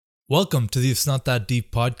Welcome to the It's Not That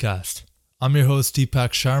Deep podcast. I'm your host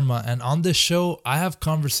Deepak Sharma, and on this show, I have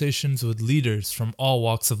conversations with leaders from all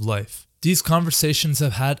walks of life. These conversations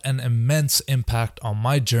have had an immense impact on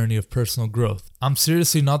my journey of personal growth. I'm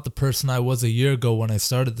seriously not the person I was a year ago when I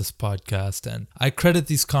started this podcast, and I credit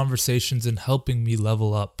these conversations in helping me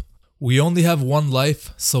level up. We only have one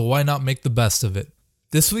life, so why not make the best of it?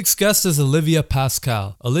 This week's guest is Olivia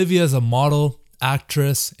Pascal. Olivia is a model,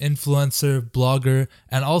 actress, influencer, blogger,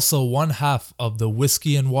 and also one half of the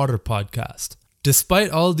Whiskey and Water podcast. Despite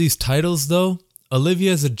all these titles though,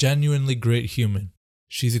 Olivia is a genuinely great human.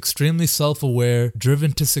 She's extremely self-aware,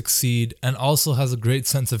 driven to succeed, and also has a great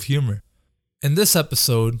sense of humor. In this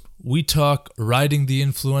episode, we talk riding the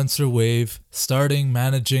influencer wave, starting,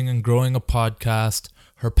 managing, and growing a podcast,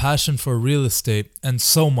 her passion for real estate, and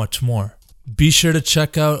so much more. Be sure to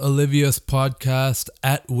check out Olivia's podcast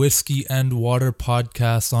at Whiskey and Water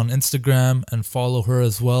Podcast on Instagram and follow her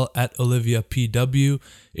as well at OliviaPW.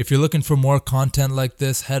 If you're looking for more content like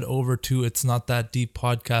this, head over to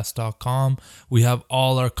itsnotthatdeeppodcast.com. We have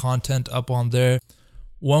all our content up on there.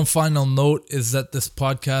 One final note is that this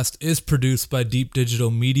podcast is produced by Deep Digital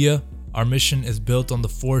Media. Our mission is built on the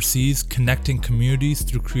 4 C's, connecting communities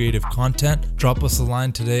through creative content. Drop us a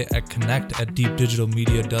line today at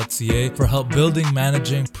connect@deepdigitalmedia.ca for help building,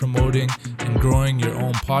 managing, promoting, and growing your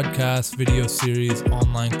own podcast, video series,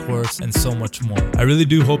 online course, and so much more. I really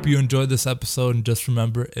do hope you enjoyed this episode, and just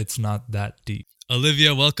remember, it's not that deep.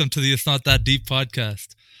 Olivia, welcome to the It's Not That Deep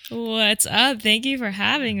podcast. What's up? Thank you for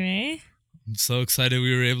having me. I'm so excited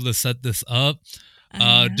we were able to set this up.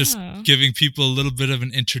 Just giving people a little bit of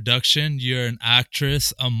an introduction. You're an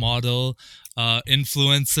actress, a model,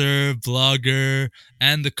 influencer, blogger,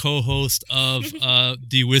 and the co-host of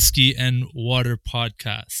the Whiskey and Water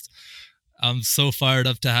podcast. I'm so fired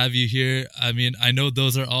up to have you here. I mean, I know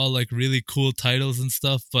those are all like really cool titles and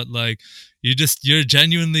stuff, but like you're a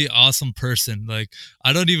genuinely awesome person. Like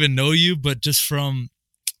I don't even know you, but just from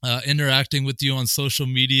interacting with you on social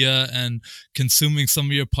media and consuming some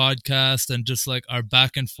of your podcast and just like our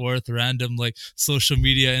back and forth random like social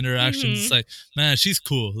media interactions. It's like, man, she's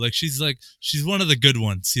cool. Like she's one of the good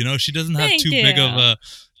ones, you know. She doesn't have too big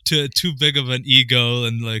of an ego,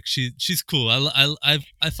 and like she's cool. I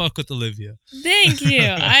fuck with Olivia. Thank you.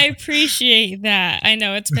 I appreciate that. I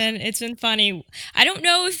know it's been funny. I don't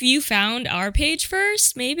know if you found our page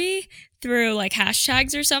first, maybe through like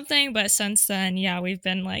hashtags or something, but since then, yeah, we've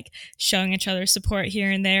been like showing each other support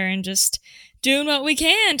here and there and just doing what we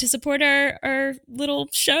can to support our little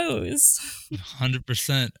shows.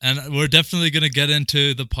 100%. And we're definitely going to get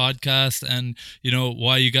into the podcast and, you know,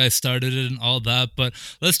 why you guys started it and all that. But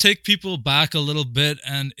let's take people back a little bit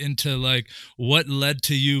and into like what led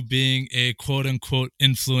to you being a quote unquote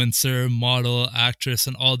influencer, model, actress,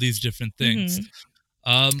 and all these different things.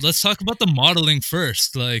 Let's talk about the modeling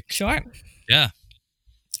first. Like, sure. Yeah.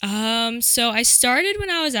 So I started when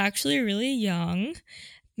I was actually really young.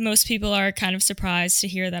 Most people are kind of surprised to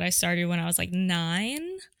hear that I started when I was like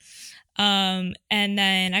 9. And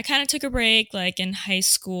then I kind of took a break, like in high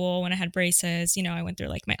school when I had braces. You know, I went through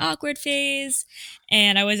like my awkward phase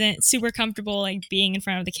and I wasn't super comfortable like being in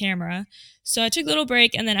front of the camera. So I took a little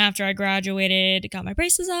break, and then after I graduated, got my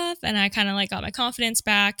braces off and I kind of like got my confidence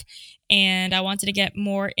back and I wanted to get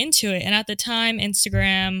more into it. And at the time,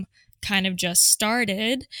 Instagram kind of just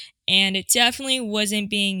started and it definitely wasn't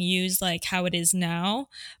being used like how it is now.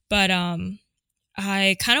 But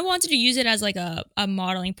I kind of wanted to use it as like a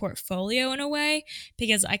modeling portfolio in a way,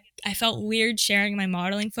 because I felt weird sharing my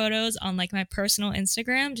modeling photos on like my personal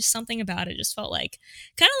Instagram. Just something about it just felt like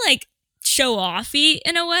kind of like show offy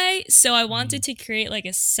in a way. So I wanted to create like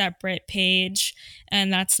a separate page,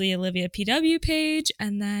 and that's the Olivia PW page.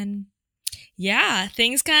 And then, yeah,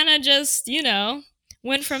 things kind of just, you know,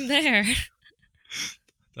 went from there.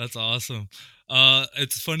 That's awesome.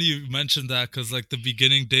 It's funny you mentioned that, because like the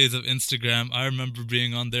beginning days of Instagram, I remember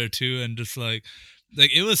being on there too, and just like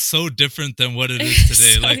it was so different than what it is today.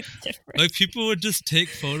 So like different. like people would just take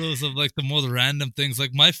photos of like the most random things.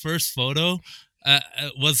 Like my first photo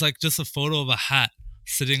was like just a photo of a hat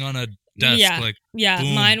sitting on a desk.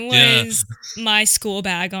 Boom. Mine was my school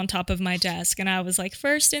bag on top of my desk, and I was like,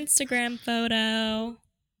 first Instagram photo.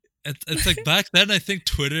 It's like back then, I think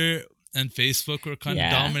Twitter and Facebook were kind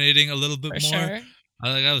of dominating a little bit more. Sure.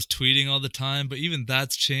 I was tweeting all the time, but even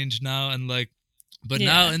that's changed now. And like,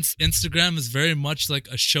 now Instagram is very much like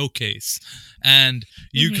a showcase, and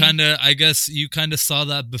you I guess you kind of saw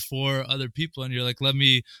that before other people, and you're like, let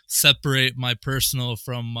me separate my personal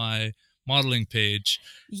from my modeling page.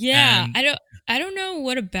 Yeah, and I don't know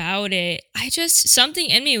what about it. I just, something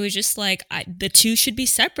in me was just like, the two should be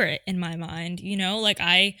separate in my mind, you know? Like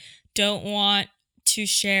I don't want to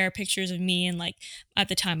share pictures of me and like at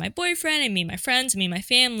the time my boyfriend and me, my friends, me, my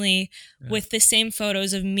family with the same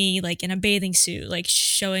photos of me like in a bathing suit, like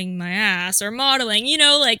showing my ass or modeling, you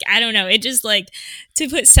know, like I don't know. It just like to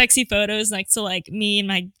put sexy photos next to like me and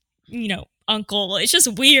my, you know, uncle. It's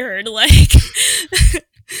just weird. Like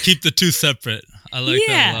Keep the two separate. I like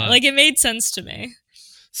that a lot. Like it made sense to me.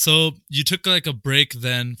 So you took like a break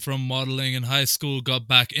then from modeling in high school, got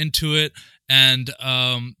back into it. And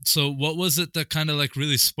so what was it that kind of like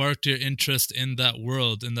really sparked your interest in that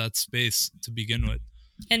world, in that space to begin with?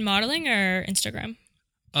 In modeling or Instagram?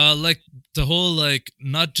 Like the whole like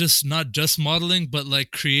not just modeling, but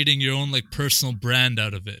like creating your own like personal brand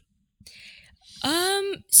out of it.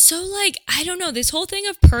 So like I don't know, this whole thing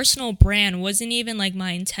of personal brand wasn't even like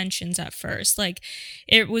my intentions at first. Like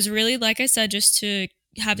it was really, like I said, just to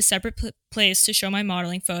have a separate place to show my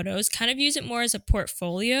modeling photos, kind of use it more as a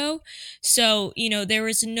portfolio. So, you know, there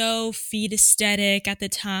was no feed aesthetic at the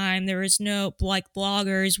time. There was no, like,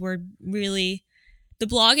 bloggers were really, the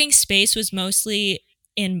blogging space was mostly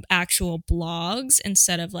in actual blogs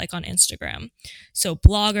instead of like on Instagram. So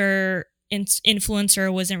blogger,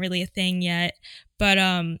 influencer wasn't really a thing yet, but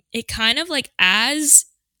it kind of like as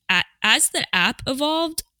the app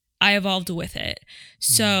evolved, I evolved with it.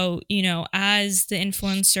 So, you know, as the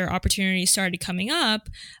influencer opportunity started coming up,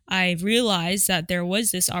 I realized that there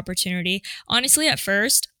was this opportunity. Honestly, at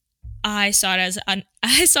first, I saw it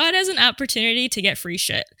as an opportunity to get free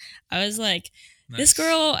shit. I was like, nice. This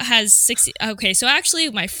girl has 60. Okay, so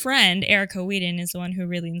actually, my friend Erica Whedon is the one who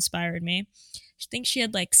really inspired me. I think she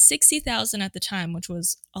had like 60,000 at the time, which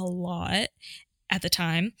was a lot at the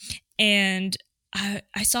time, and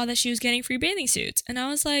I saw that she was getting free bathing suits, and I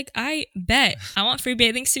was like, I bet I want free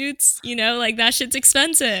bathing suits. You know, like that shit's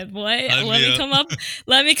expensive. What?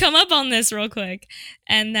 Let me come up on this real quick.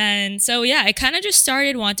 And then, so yeah, I kind of just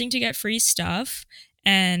started wanting to get free stuff,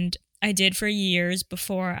 and I did for years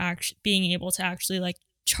before being able to actually like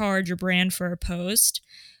charge a brand for a post.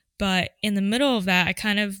 But in the middle of that, I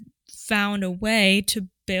kind of found a way to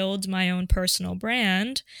build my own personal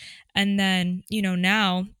brand, and then, you know,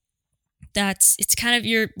 now it's kind of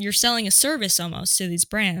you're selling a service almost to these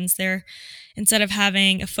brands. They're, instead of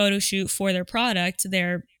having a photo shoot for their product,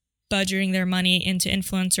 they're budgeting their money into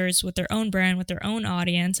influencers with their own brand, with their own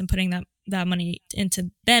audience, and putting that money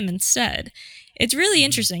into them instead. It's really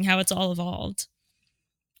interesting how it's all evolved.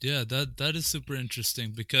 Yeah, that is super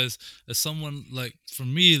interesting, because as someone like, for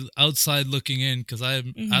me, outside looking in, because I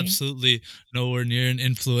am absolutely nowhere near an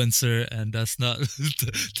influencer, and that's not me.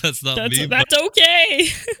 That's okay.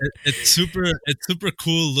 It's super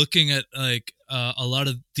cool looking at like a lot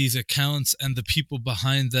of these accounts and the people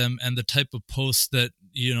behind them and the type of posts that,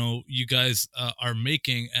 you know, you guys are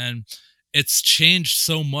making, and it's changed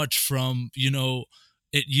so much from, you know,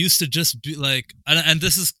 it used to just be like, and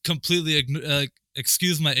this is completely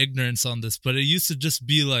excuse my ignorance on this, but it used to just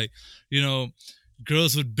be like, you know,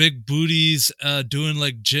 girls with big booties doing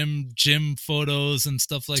like gym photos and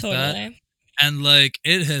stuff like that. And like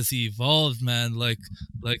it has evolved, man. Like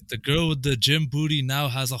the girl with the gym booty now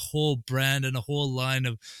has a whole brand and a whole line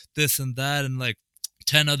of this and that, and like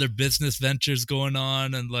 10 other business ventures going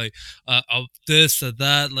on, and like this or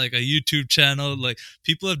that, like a YouTube channel. Like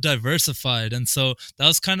people have diversified. And so that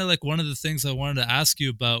was kind of like one of the things I wanted to ask you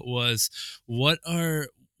about was what are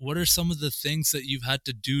some of the things that you've had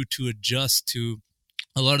to do to adjust to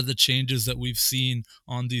a lot of the changes that we've seen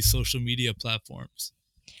on these social media platforms?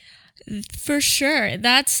 For sure.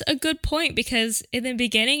 That's a good point, because in the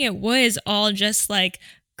beginning it was all just like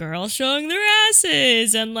girls showing their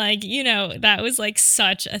asses, and like, you know, that was like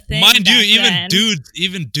such a thing. Mind you,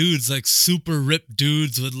 even dudes, like super ripped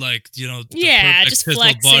dudes with like, you know, just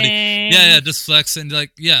flexing body. Just flexing, like,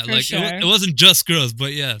 yeah, for like sure. It wasn't just girls,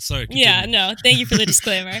 but yeah, sorry, continue. Yeah, no, thank you for the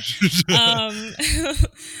disclaimer.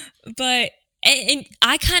 But and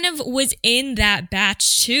I kind of was in that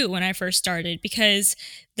batch too when I first started, because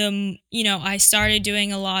I started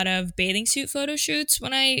doing a lot of bathing suit photo shoots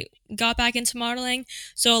when I got back into modeling.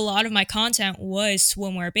 So a lot of my content was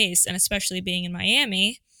swimwear based, and especially being in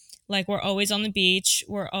Miami, like we're always on the beach.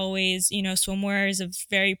 We're always, you know, swimwear is a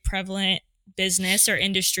very prevalent business or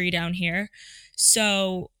industry down here.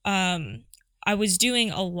 So, I was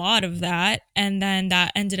doing a lot of that, and then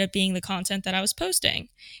that ended up being the content that I was posting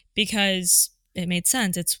because it made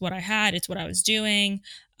sense. It's what I had. It's what I was doing.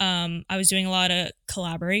 I was doing a lot of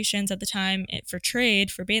collaborations at the time for trade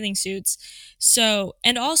for bathing suits. So,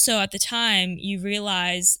 and also at the time, you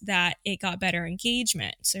realize that it got better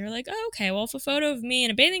engagement. So you're like, oh, okay, well, if a photo of me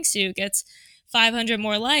in a bathing suit gets 500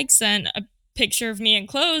 more likes than a picture of me in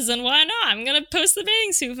clothes, then why not? I'm going to post the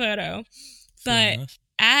bathing suit photo. But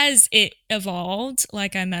as it evolved,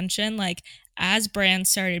 like I mentioned, like as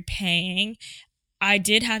brands started paying, I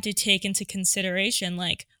did have to take into consideration,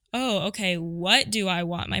 like, oh, okay, what do I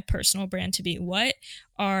want my personal brand to be? What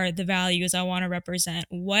are the values I want to represent?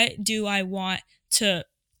 What do I want to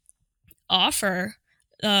offer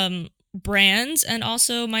brands and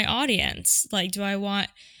also my audience? Like, do I want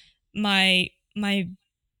my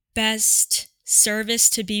best service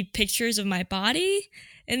to be pictures of my body?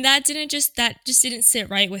 And that just didn't sit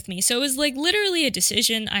right with me. So it was like literally a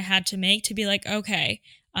decision I had to make to be like, okay,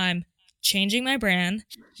 I'm changing my brand.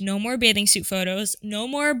 No more bathing suit photos, no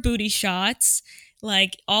more booty shots,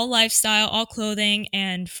 like all lifestyle, all clothing.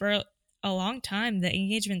 And for a long time, the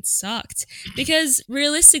engagement sucked because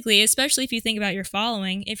realistically, especially if you think about your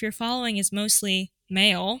following, if your following is mostly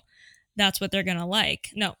male, that's what they're gonna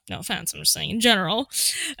like. No offense, I'm just saying in general.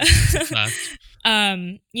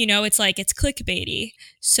 You know, it's like it's clickbaity.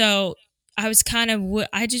 So I was kind of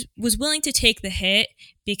I just was willing to take the hit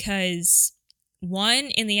because one,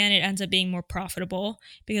 in the end, it ends up being more profitable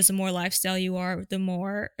because the more lifestyle you are, the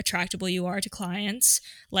more attractable you are to clients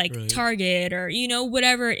like Right. Target or, you know,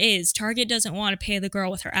 whatever it is. Target doesn't want to pay the girl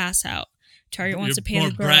with her ass out. Target wants to pay more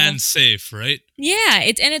the girl. brand safe, right? Yeah,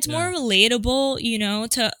 it's more relatable, you know,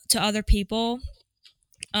 to other people.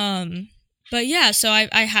 But yeah, so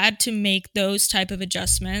I had to make those type of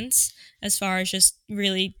adjustments as far as just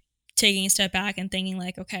really taking a step back and thinking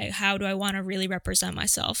like, okay, how do I want to really represent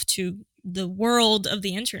myself to the world of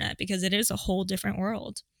the internet, because it is a whole different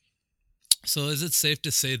world. So is it safe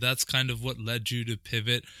to say that's kind of what led you to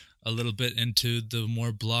pivot a little bit into the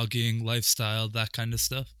more blogging lifestyle, that kind of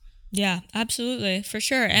stuff? Yeah, absolutely, for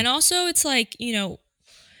sure. And also it's like, you know,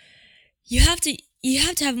 you have to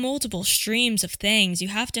have multiple streams of things. You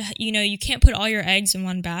have to, you know, you can't put all your eggs in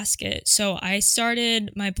one basket. So I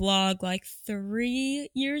started my blog like 3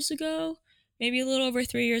 years ago, maybe a little over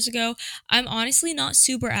 3 years ago. I'm honestly not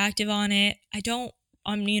super active on it.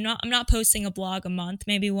 I'm not posting a blog a month,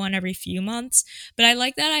 maybe one every few months, but I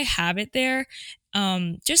like that I have it there.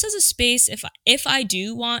 Just as a space, if I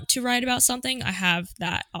do want to write about something, I have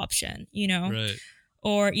that option, you know? Right.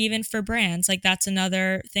 Or even for brands, like that's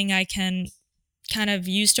another thing I can kind of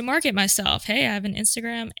use to market myself. Hey, I have an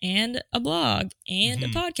Instagram and a blog and a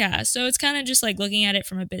podcast. So it's kind of just like looking at it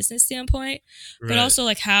from a business standpoint, but also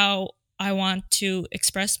like how I want to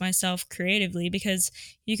express myself creatively, because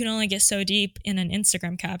you can only get so deep in an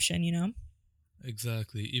Instagram caption, you know?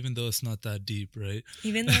 Exactly. Even though it's not that deep, right?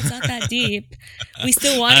 Even though it's not that deep, we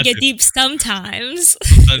still want to get deep sometimes.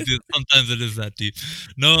 Sometimes it is that deep.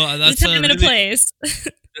 No, that's a time and a place.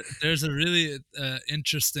 There's a really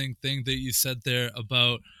interesting thing that you said there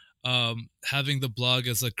about having the blog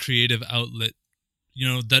as a creative outlet. You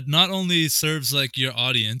know, that not only serves like your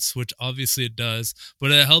audience, which obviously it does, but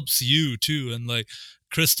it helps you too, and like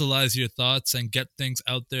crystallize your thoughts and get things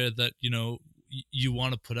out there that, you know, you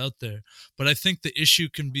want to put out there. But I think the issue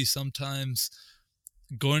can be sometimes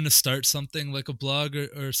going to start something like a blog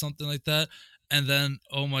or something like that, and then,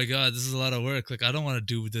 oh my god, this is a lot of work, like I don't want to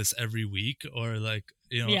do this every week, or like,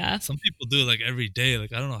 you know, some people do it like every day.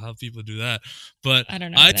 Like I don't know how people do that, but I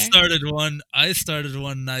don't know. I started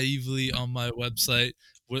one naively on my website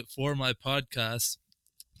for my podcast,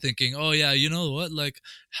 thinking, oh yeah, you know what, like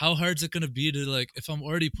how hard is it going to be to, like, if I'm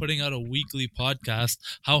already putting out a weekly podcast,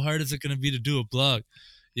 how hard is it going to be to do a blog?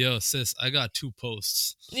 Yo, sis, I got 2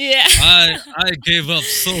 posts. Yeah. I gave up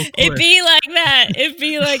so quick. It'd be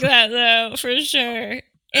like that though, for sure.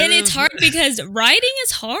 And it's hard because writing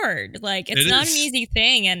is hard. Like it's not an easy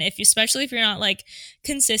thing. And especially if you're not like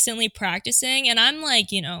consistently practicing, and I'm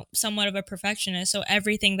like, you know, somewhat of a perfectionist. So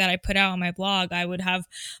everything that I put out on my blog, I would have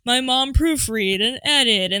my mom proofread and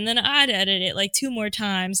edit, and then I'd edit it like 2 more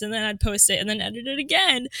times, and then I'd post it and then edit it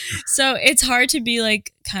again. So it's hard to be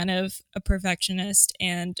like kind of a perfectionist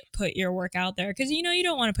and put your work out there, because, you know, you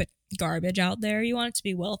don't want to put garbage out there. You want it to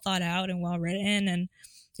be well thought out and well written, and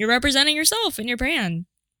you're representing yourself and your brand.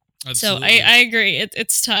 Absolutely. So I agree.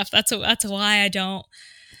 It's tough. That's why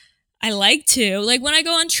I like to, like when I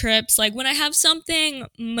go on trips, like when I have something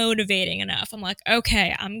motivating enough, I'm like,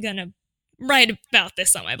 okay, I'm going to write about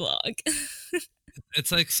this on my blog.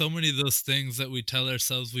 It's like so many of those things that we tell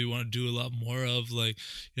ourselves we want to do a lot more of. Like,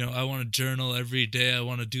 you know, I want to journal every day. I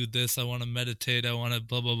want to do this. I want to meditate. I want to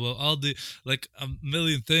blah, blah, blah. I'll do like a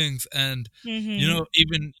million things. And, you know,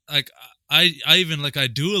 even like I even like I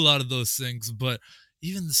do a lot of those things, but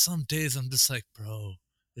even some days I'm just like, bro,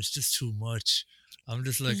 it's just too much. I'm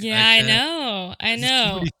just like, Yeah, I I can't. know. I There's just too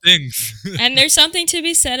know. many things. And there's something to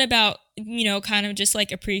be said about, kind of just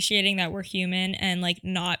like appreciating that we're human and like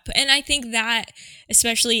not. And I think that,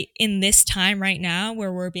 especially in this time right now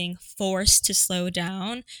where we're being forced to slow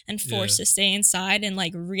down and Yeah. forced to stay inside and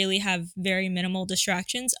like really have very minimal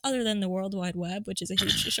distractions, other than the World Wide Web, which is a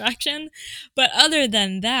huge distraction. But other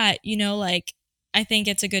than that, like, I think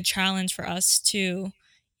it's a good challenge for us to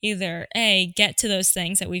either A, get to those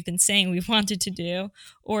things that we've been saying we've wanted to do,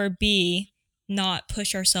 or B, not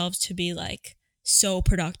push ourselves to be like so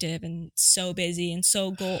productive and so busy and so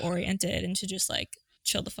goal oriented, and to just like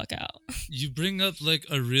chill the fuck out. You bring up like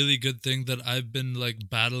a really good thing that I've been like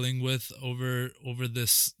battling with over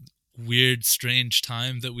this weird strange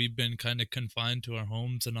time that we've been kind of confined to our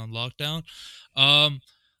homes and on lockdown. um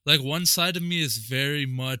like one side of me is very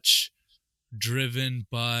much driven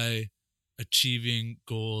by achieving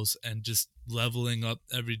goals and just leveling up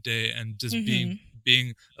every day and just being Mhm.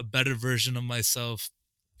 being a better version of myself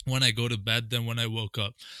when I go to bed than when I woke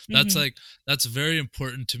up. That's Mhm. like that's very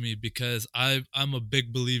important to me because I'm a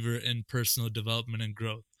big believer in personal development and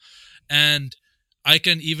growth. And I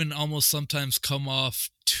can even almost sometimes come off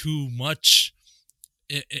too much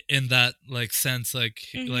in that like sense, like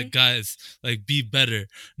Mhm. guys, like be better,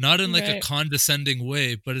 not in like a Right. condescending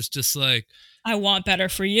way, but it's just like I want better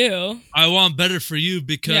for you. I want better for you Yeah.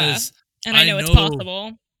 because And I I know it's know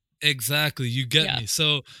possible. exactly, you get Yeah. me.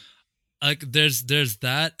 So like there's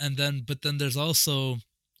that, and then but then there's also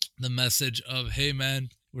the message of, hey man,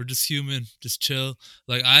 we're just human, just chill.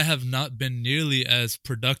 Like I have not been nearly as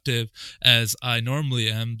productive as I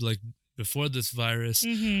normally am, like before this virus.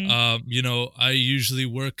 Mhm. I usually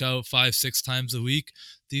work out 5-6 times a week.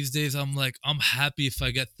 These days I'm like, I'm happy if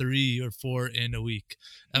I get 3 or 4 in a week.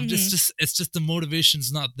 I'm Mhm. just it's just the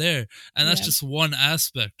motivation's not there, and that's Yeah. just one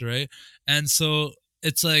aspect, right? And so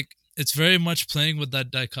it's like it's very much playing with that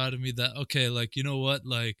dichotomy that, okay, like, you know what,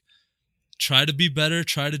 like try to be better,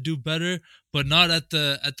 try to do better, but not at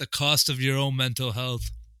the cost of your own mental health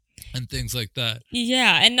and things like that.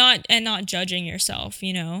 Yeah, and not judging yourself.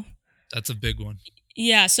 That's a big one.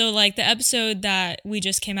 Yeah, so like the episode that we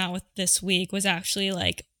just came out with this week was actually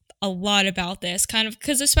like a lot about this kind of,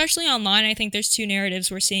 because especially online, I think there's two narratives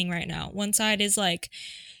we're seeing right now. One side is like,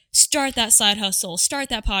 start that side hustle, start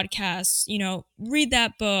that podcast, read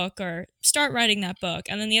that book or start writing that book.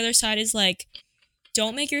 And then the other side is like,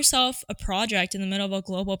 don't make yourself a project in the middle of a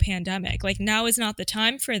global pandemic. Like, now is not the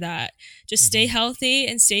time for that. Just stay Hmm. healthy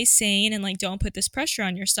and stay sane, and like don't put this pressure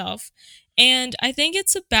on yourself. And I think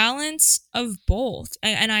it's a balance of both.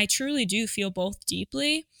 And I truly do feel both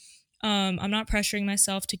deeply. I'm not pressuring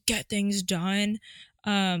myself to get things done.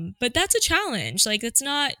 But that's a challenge. Like, it's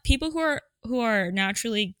not people who are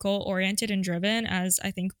naturally goal oriented and driven, as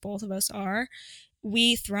I think both of us are.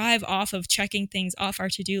 We thrive off of checking things off our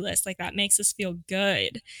to-do list. Like, that makes us feel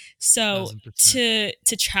good. So 1,000%.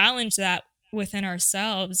 to challenge that within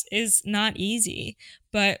ourselves is not easy,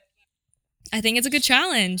 but I think it's a good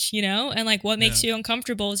challenge. And like, what Yeah. makes you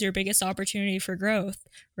uncomfortable is your biggest opportunity for growth,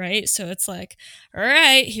 right? So it's like, all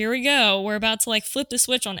right, here we go. We're about to like flip the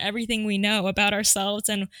switch on everything we know about ourselves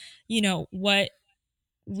and, what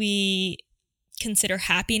we consider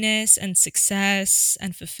happiness and success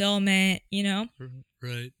and fulfillment.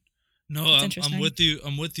 Right. No, It's I'm interesting. with you.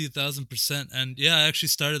 I'm with you 1,000%. And yeah, I actually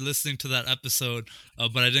started listening to that episode,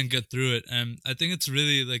 but I didn't get through it. And I think it's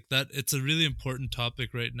really like that. It's a really important topic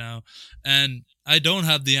right now, and I don't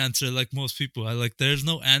have the answer like most people. I like there's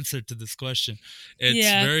no answer to this question. It's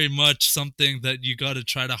Yeah, very much something that you got to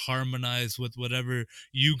try to harmonize with whatever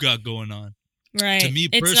you got going on. To right. me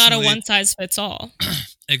It's not a personally, one size fits all.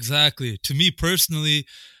 exactly. To me personally,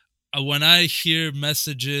 when I hear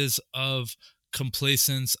messages of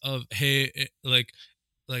complacence, of hey, like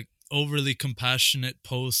overly compassionate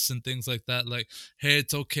posts and things like that, like hey,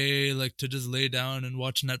 it's okay like to just lay down and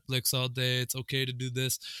watch Netflix all day, it's okay to do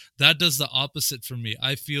this, that does the opposite for me.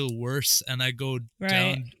 I feel worse and I go Right.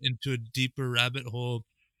 down into a deeper rabbit hole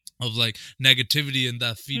of like negativity, and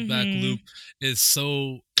that feedback Mm-hmm. loop is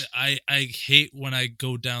so I hate when I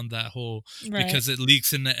go down that hole Right. because it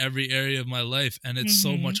leaks into every area of my life and it's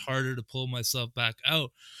so Mm-hmm. much harder to pull myself back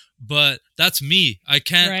out. But that's me. I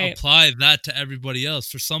can't Right. apply that to everybody else.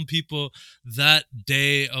 For some people, that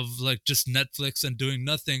day of like just Netflix and doing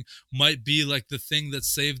nothing might be like the thing that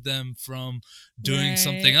saved them from doing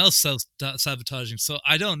something Right. else sabotaging. So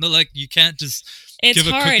I don't know, like you can't just It's give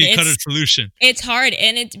a hard. cookie cutter It's solution. It's hard,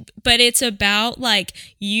 but it's about like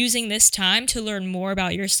using this time to learn more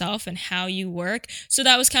about yourself and how you work. So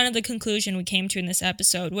that was kind of the conclusion we came to in this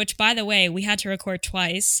episode, which, by the way, we had to record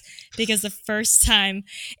twice because the first time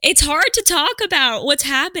it's hard to talk about what's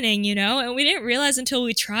happening, you know, and we didn't realize until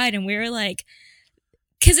we tried, and we were like,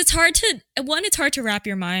 because it's hard to wrap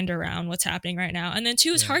your mind around what's happening right now. And then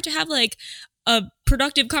two, it's hard to have like a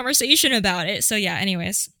productive conversation about it. So yeah,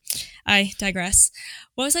 anyways, I digress.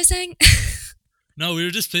 What was I saying? No, we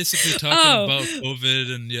were just basically talking about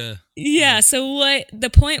COVID and Yeah. So what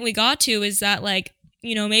the point we got to is that, like,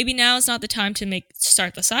 you know, maybe now is not the time to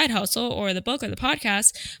start the side hustle or the book or the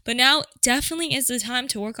podcast, but now definitely is the time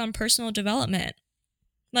to work on personal development.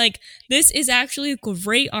 Like, this is actually a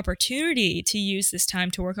great opportunity to use this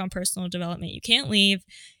time to work on personal development. You can't leave.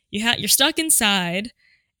 You're stuck inside,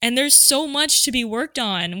 and there's so much to be worked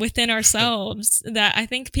on within ourselves that I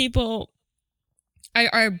think people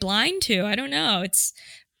are blind to. I don't know.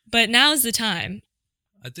 But now's the time.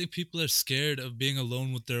 I think people are scared of being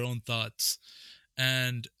alone with their own thoughts,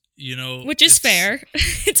 and you know, which is fair.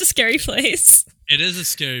 It's a scary place. It is a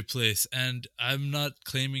scary place, and I'm not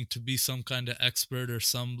claiming to be some kind of expert or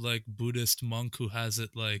some like Buddhist monk who has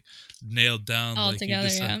it like nailed down. All like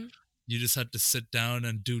together, you just have to sit down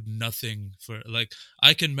and do nothing for, like,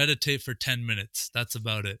 I can meditate for 10 minutes. That's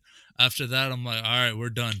about it. After that, I'm like, all right, we're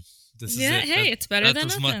done. This is it. Hey, it's better than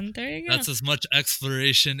nothing. There you go. That's as much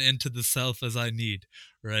exploration into the self as I need,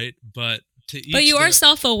 right? But you are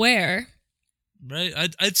self-aware. Right,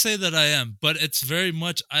 I'd say that I am, but it's very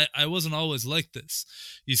much I wasn't always like this.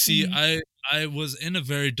 You see, I was in a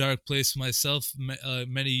very dark place myself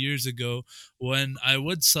many years ago when I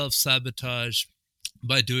would self-sabotage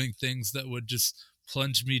by doing things that would just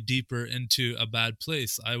plunge me deeper into a bad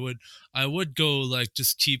place. I would go like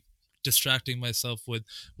just keep distracting myself with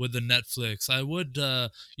the Netflix. I would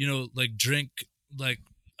like drink, like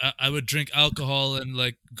I would drink alcohol and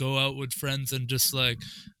like go out with friends and just like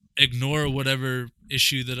ignore whatever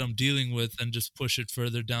issue that I'm dealing with and just push it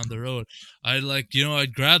further down the road. I'd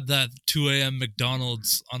grab that 2 a.m.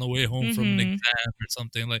 McDonald's on the way home from an exam or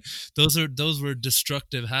something. Like those were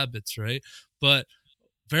destructive habits, right? But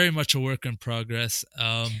very much a work in progress.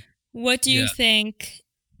 What do you think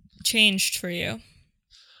changed for you?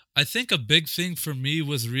 I think a big thing for me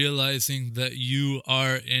was realizing that you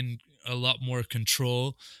are in a lot more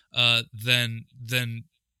control than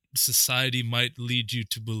society might lead you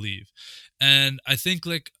to believe. And I think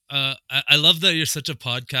like I love that you're such a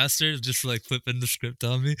podcaster, just like flipping the script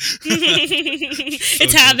on me.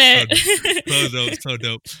 It's habit. So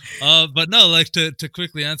dope. But no, like to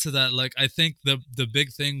quickly answer that, like I think the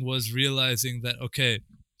big thing was realizing that, okay,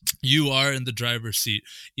 you are in the driver's seat.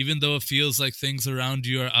 Even though it feels like things around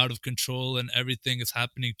you are out of control and everything is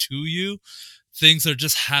happening to you, things are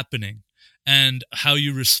just happening. And how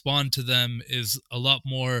you respond to them is a lot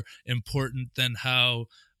more important than how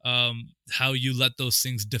you let those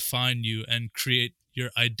things define you and create your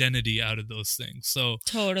identity out of those things. So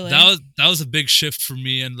totally, that was a big shift for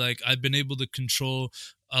me, and like I've been able to control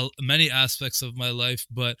many aspects of my life.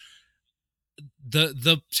 But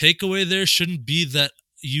the takeaway there shouldn't be that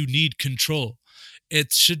you need control.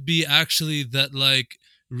 It should be actually that, like,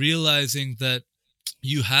 realizing that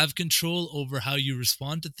you have control over how you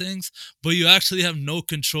respond to things, but you actually have no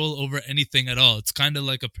control over anything at all. It's kind of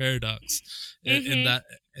like a paradox in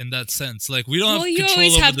that sense. Like, we don't have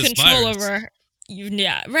control over this virus.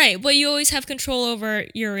 Yeah, right. But you always have control over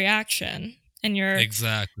your reaction and your...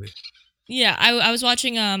 Exactly. Yeah, I was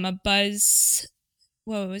watching BuzzFeed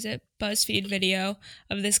video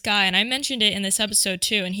of this guy, and I mentioned it in this episode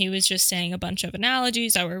too, and he was just saying a bunch of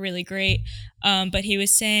analogies that were really great, but he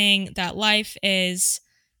was saying that life is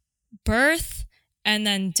birth and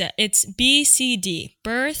then it's BCD: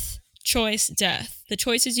 birth, choice, death. The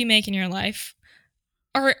choices you make in your life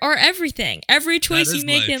are everything. Every choice you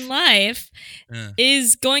make in life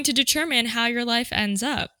is going to determine how your life ends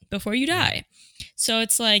up before you die. So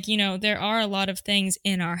it's like, you know, there are a lot of things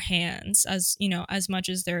in our hands, as, you know, as much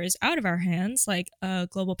as there is out of our hands, like a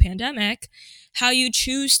global pandemic. How you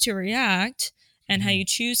choose to react and how you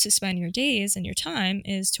choose to spend your days and your time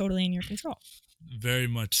is totally in your control. Very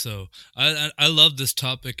much so. I love this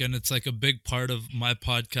topic, and it's like a big part of my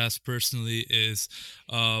podcast personally is,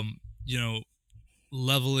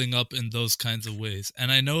 leveling up in those kinds of ways.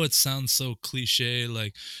 And I know it sounds so cliche,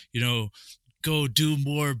 like, go do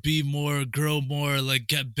more, be more, grow more, like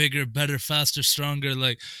get bigger, better, faster, stronger.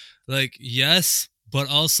 Like yes, but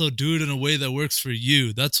also do it in a way that works for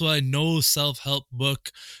you. That's why no self-help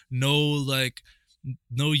book, no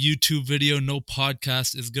YouTube video, no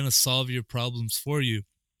podcast is going to solve your problems for you.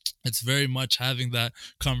 It's very much having that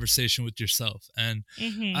conversation with yourself. And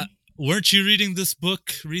weren't you reading this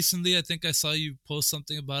book recently? I think I saw you post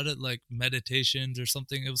something about it, like Meditations or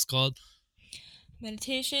something it was called.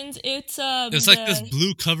 Meditations. It's It was like this the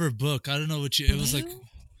blue cover book. I don't know what you. It was like blue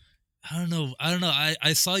I don't know. I don't know.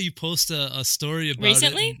 I saw you post a story about it,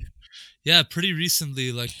 recently. and yeah, pretty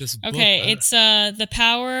recently, like this book. Okay, it's The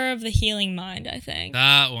Power of the Healing Mind, I think.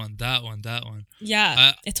 That one. Yeah,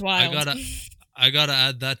 I it's I wild. gotta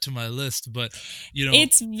add that to my list. But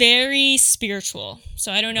It's very spiritual.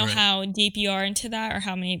 So I don't know right. how deep you are into that or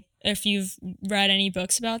how many if you've read any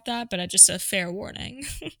books about that, but just a fair warning.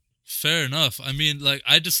 Fair enough. I mean, like,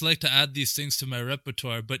 I just like to add these things to my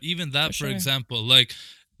repertoire. But even that, For for sure. example, like,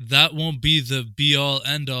 that won't be the be all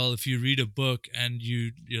end all if you read a book and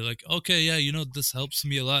you're like, okay, yeah, this helps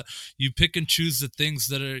me a lot. You pick and choose the things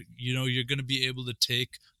that are, you're going to be able to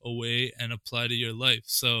take away and apply to your life.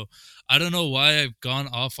 So I don't know why I've gone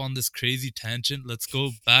off on this crazy tangent. Let's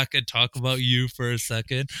go back and talk about you for a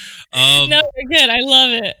second. No, you're good. I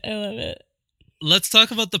love it. I love it. Let's talk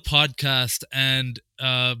about the podcast, and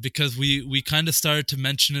because we kind of started to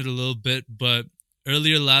mention it a little bit, but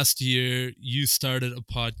earlier last year you started a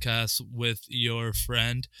podcast with your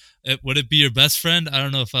friend. Would it be your best friend? I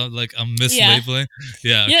don't know if I'm mislabeling.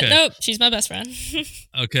 Yeah. Yeah, Okay. nope, she's my best friend.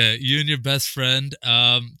 Okay, you and your best friend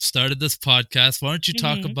started this podcast. Why don't you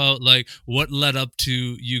talk about like what led up to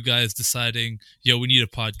you guys deciding, we need a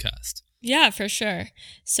podcast? Yeah, for sure.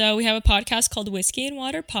 So we have a podcast called Whiskey and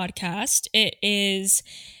Water Podcast. It is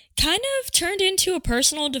kind of turned into a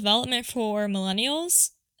personal development for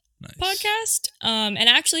millennials Nice. podcast. And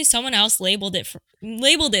actually someone else labeled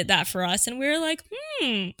it that for us, and we were like,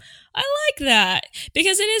 I like that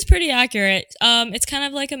because it is pretty accurate. It's kind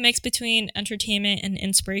of like a mix between entertainment and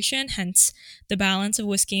inspiration, hence the balance of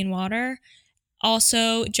whiskey and water.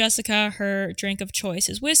 Also, Jessica, her drink of choice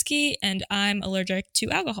is whiskey, and I'm allergic to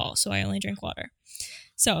alcohol, so I only drink water.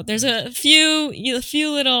 So there's a few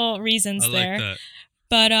little reasons there. Like that.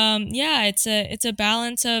 But yeah, it's a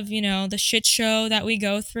balance of the shit show that we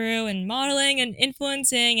go through, and modeling and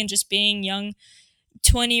influencing, and just being young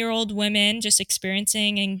 20-year-old women, just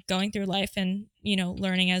experiencing and going through life, and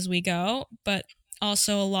learning as we go. But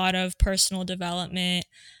also a lot of personal development,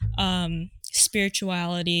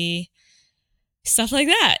 spirituality, stuff like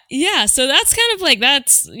that. Yeah, so that's kind of like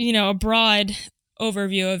a broad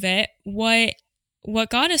overview of it. What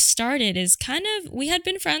got us started is kind of, we had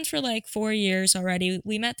been friends for like 4 years already.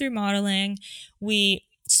 We met through modeling. We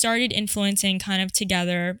started influencing kind of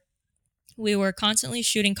together. We were constantly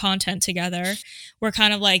shooting content together. We're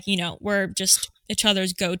kind of like, we're just each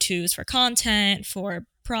other's go-tos for content, for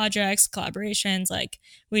projects, collaborations. Like,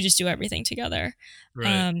 we just do everything together.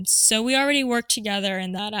 Right. So we already worked together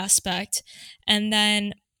in that aspect. And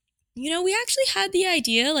then, we actually had the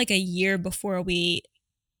idea like a year before we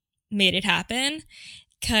made it happen,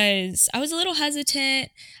 because I was a little hesitant.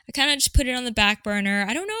 I kind of just put it on the back burner.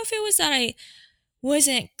 I don't know if it was that I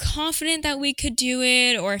wasn't confident that we could do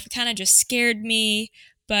it, or if it kind of just scared me.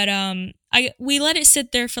 But we let it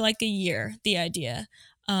sit there for like a year, the idea.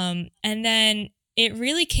 And then it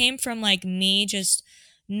really came from like me just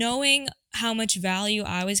knowing how much value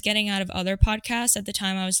I was getting out of other podcasts. At the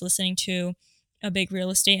time, I was listening to a big real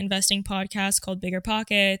estate investing podcast called Bigger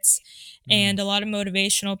Pockets, and a lot of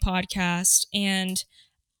motivational podcasts. And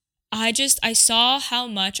I saw how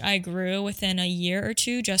much I grew within a year or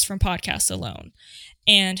two just from podcasts alone,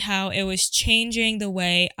 and how it was changing the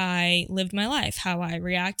way I lived my life, how I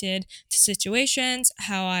reacted to situations,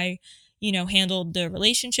 how I, handled the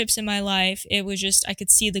relationships in my life. It was just, I could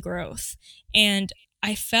see the growth. And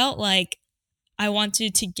I felt like I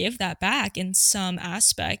wanted to give that back in some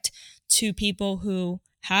aspect to people who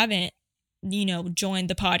haven't, joined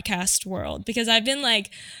the podcast world. Because I've been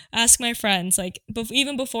like, ask my friends, like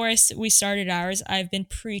even before we started ours, I've been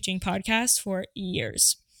preaching podcasts for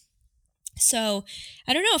years. So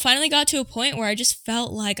I don't know, finally got to a point where I just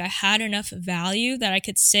felt like I had enough value that I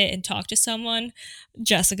could sit and talk to someone,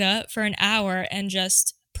 Jessica, for an hour and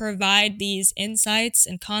just provide these insights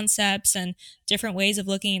and concepts and different ways of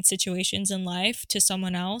looking at situations in life to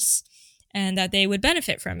someone else, and that they would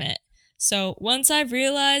benefit from it. So once I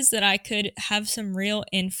realized that I could have some real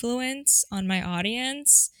influence on my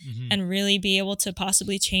audience and really be able to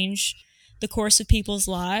possibly change the course of people's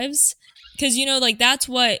lives, because, like that's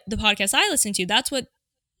what the podcast I listen to, that's what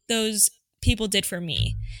those people did for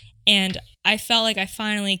me. And I felt like I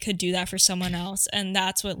finally could do that for someone else. And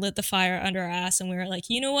that's what lit the fire under our ass. And we were like,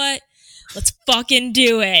 you know what? Let's fucking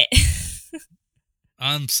do it.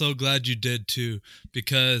 I'm so glad you did too,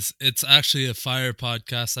 because it's actually a fire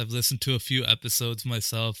podcast. I've listened to a few episodes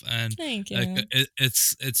myself, and Thank like you.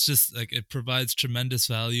 it's just like it provides tremendous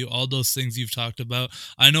value. All those things you've talked about.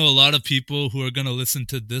 I know a lot of people who are gonna listen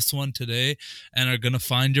to this one today and are gonna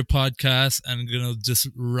find your podcast and gonna just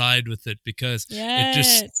ride with it, because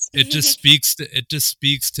Yes. it just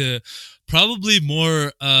speaks to probably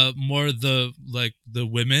more the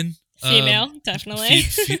women, Female, definitely.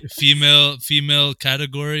 female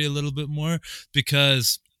category a little bit more,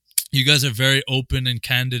 because you guys are very open and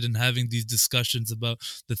candid and having these discussions about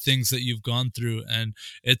the things that you've gone through, and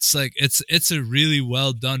it's like it's a really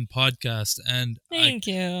well done podcast. And Thank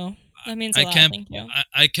you. That means a I lot. can't Thank you.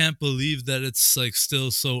 I can't believe that it's like still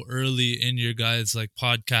so early in your guys' like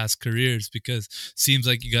podcast careers, because seems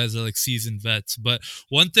like you guys are like seasoned vets. But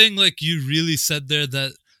one thing like you really said there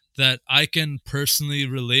that I can personally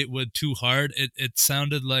relate with too hard. It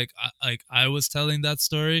sounded like I was telling that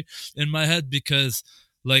story in my head, because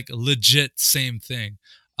like legit same thing.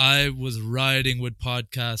 I was riding with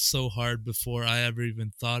podcasts so hard before I ever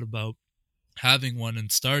even thought about having one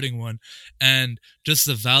and starting one, and just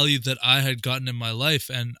the value that I had gotten in my life.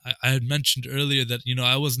 And I had mentioned earlier that, you know,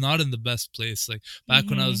 I was not in the best place, like back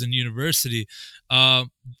when I was in university. uh,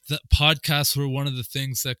 the podcasts were one of the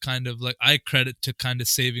things that kind of like I credit to kind of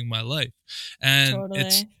saving my life. And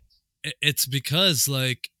Totally. it's because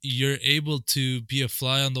like you're able to be a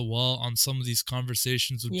fly on the wall on some of these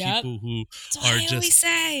conversations with Yep. people who That's what are I always just,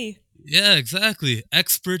 say. yeah, exactly,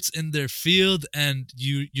 experts in their field, and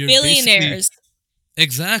you're basically, Billionaires.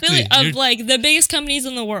 exactly, Of you're like the biggest companies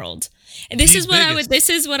in the world. And this the is what I would biggest. this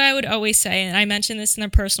is what I would always say, and I mentioned this in the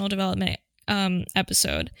personal development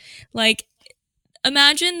episode. Like,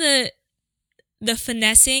 imagine the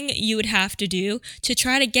finessing you would have to do to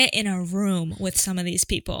try to get in a room with some of these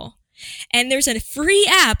people. And there's a free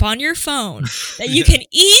app on your phone that you Yeah, can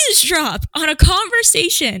eavesdrop on a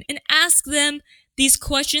conversation and ask them these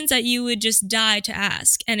questions that you would just die to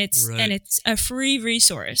ask. And right. it's a free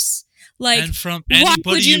resource. Like, And from why anybody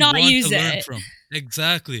would you you not want to use learn it? from.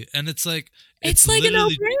 Exactly. And it's like It's it's like a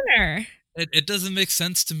literally, no-brainer. it doesn't make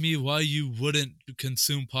sense to me why you wouldn't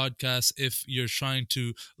consume podcasts if you're trying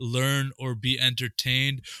to learn or be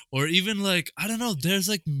entertained, or even like, I don't know, there's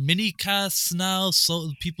like mini casts now,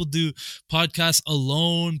 so people do podcasts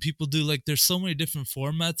alone, people do like, there's so many different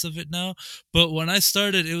formats of it now. But when I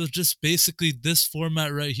started, it was just basically this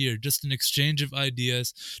format right here, just an exchange of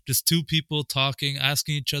ideas, just two people talking,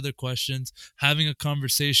 asking each other questions, having a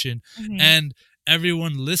conversation, Mhm. and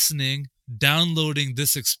everyone listening downloading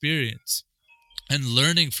this experience and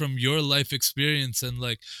learning from your life experience, and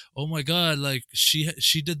like, oh my god, like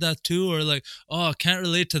she did that too, or like, oh, I can't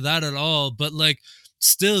relate to that at all, but like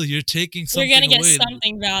still you're taking You're something gonna get away.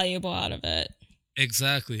 something valuable out of it.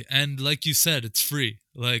 Exactly. And like you said, it's free.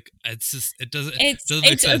 Like it's just, it doesn't make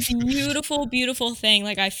It's a sense. beautiful, beautiful thing.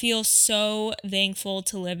 Like, I feel so thankful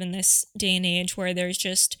to live in this day and age where there's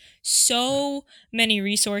just so many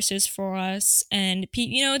resources for us, and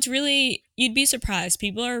it's really, you'd be surprised.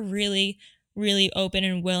 People are really, really open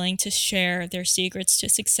and willing to share their secrets to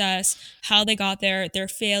success, how they got there, their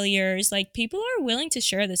failures. Like, people are willing to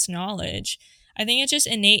share this knowledge. I think it's just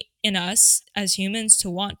innate in us as humans to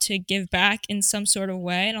want to give back in some sort of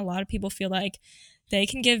way, and a lot of people feel like they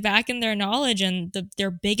can give back in their knowledge and their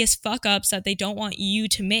biggest fuck ups that they don't want you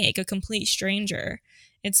to make, a complete stranger.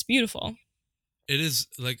 It's beautiful. It is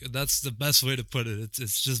like, that's the best way to put it.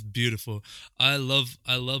 It's just beautiful. I love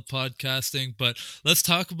podcasting. But let's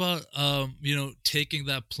talk about taking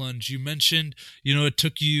that plunge. You mentioned, it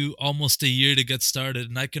took you almost a year to get started,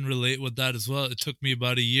 and I can relate with that as well. It took me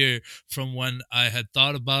about a year from when I had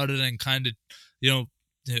thought about it and kind of, you know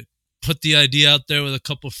eh, put the idea out there with a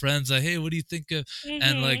couple friends, like, hey, what do you think of,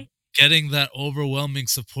 and like Hmm. getting that overwhelming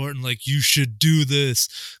support and like, you should do this,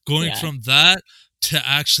 going Yeah. from that to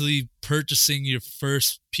actually purchasing your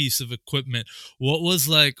first piece of equipment. What was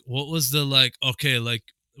the like, okay, like,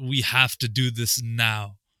 we have to do this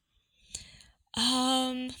now?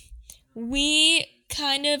 Um, we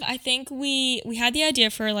kind of, I think we had the idea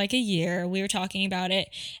for like a year. We were talking about it,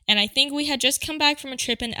 and I think we had just come back from a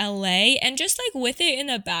trip in LA, and just like with it in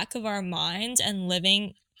the back of our minds and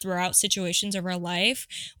living throughout situations of our life,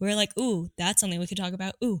 we were like, ooh, that's something we could talk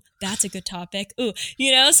about. Ooh, that's a good topic. Ooh,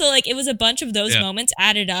 so like it was a bunch of those Yeah, moments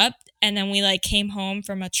added up, and then we like came home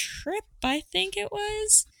from a trip, I think it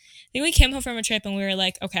was. I think we came home from a trip and we were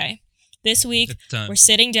like, okay, this week it's time. we're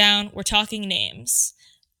sitting down, we're talking names.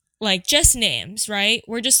 like just names, right?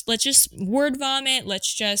 Let's just word vomit.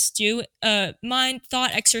 Let's just do a mind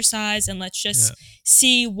thought exercise and let's Yeah. just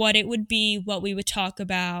see what it would be, what we would talk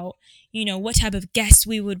about, what type of guests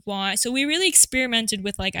we would want. So we really experimented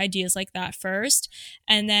with like ideas like that first.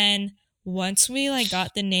 And then once we like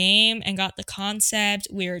got the name and got the concept,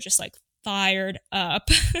 we were just like fired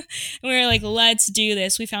up. And we were like, let's do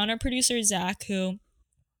this. We found our producer, Zach, who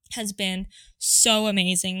has been so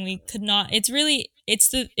amazing. We could not, it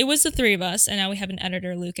was the three of us. And now we have an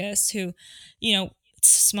editor, Lucas, who,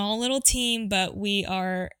 it's a small little team, but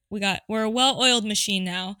we're a well-oiled machine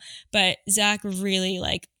now. But Zach really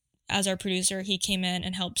like, as our producer, he came in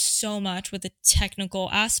and helped so much with the technical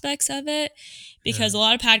aspects of it because a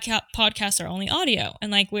lot of podcasts are only audio. And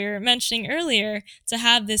like we were mentioning earlier, to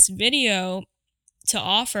have this video to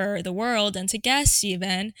offer the world and to guests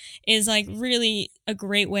even is like really a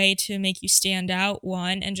great way to make you stand out,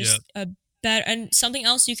 one, and just a better and something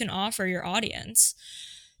else you can offer your audience.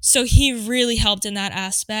 So he really helped in that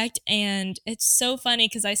aspect. And it's so funny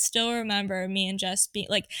because I still remember me and Jess being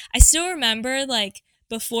like,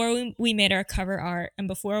 before we made our cover art and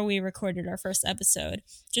before we recorded our first episode,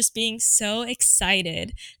 just being so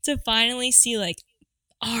excited to finally see like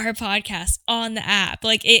our podcast on the app.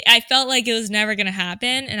 Like I felt like it was never going to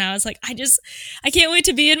happen. And I was like, I can't wait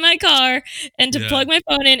to be in my car and to plug my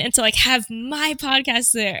phone in and to like have my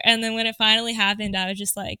podcast there. And then when it finally happened, I was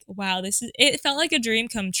just like, wow, it felt like a dream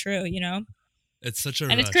come true, It's such a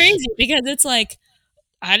and rush. It's crazy because it's like,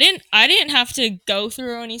 I didn't have to go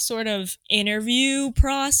through any sort of interview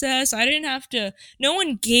process. No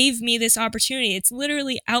one gave me this opportunity. It's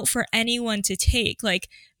literally out for anyone to take. Like,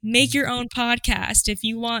 make your own podcast if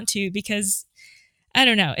you want to, because I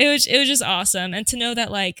don't know. It was just awesome. And to know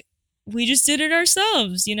that like we just did it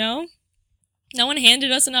ourselves, no one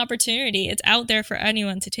handed us an opportunity. It's out there for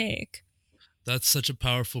anyone to take. That's such a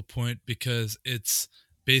powerful point because it's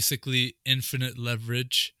basically infinite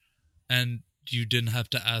leverage and you didn't have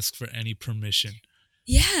to ask for any permission.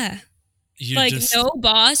 Yeah. No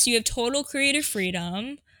boss. You have total creative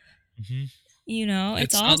freedom. Mm-hmm.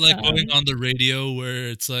 It's not awesome. like going on the radio where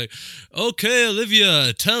it's like, okay,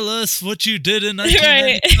 Olivia, tell us what you did in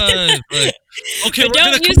 1995. Like, okay, we're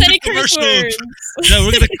going to use any commercials. Yeah,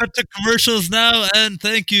 we're going to cut to commercials now, and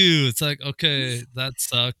thank you. It's like, okay, that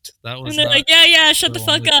sucked. That was. And they're like, yeah, shut the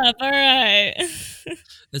fuck up. All right.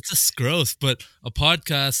 It's just gross. But a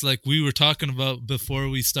podcast, like we were talking about before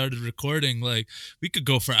we started recording, like we could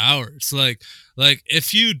go for hours. Like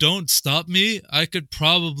if you don't stop me, I could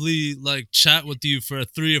probably like chat with you for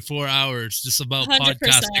 3 or 4 hours just about 100%.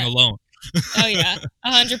 Podcasting alone. Oh yeah,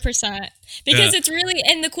 100%. Because it's really,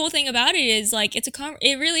 and the cool thing about it is like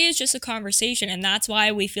it really is just a conversation, and that's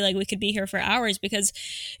why we feel like we could be here for hours. Because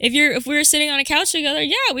if we were sitting on a couch together,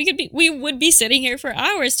 we would be sitting here for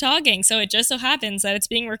hours talking. So it just so happens that it's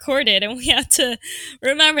being recorded, and we have to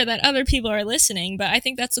remember that other people are listening. But I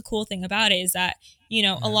think that's the cool thing about it is that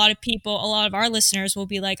a lot of our listeners will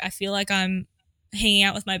be like, I feel like I'm hanging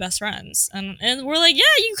out with my best friends, and we're like, yeah,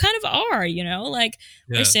 you kind of are,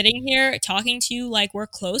 we're sitting here talking to you like we're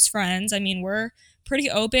close friends. I mean, we're pretty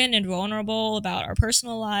open and vulnerable about our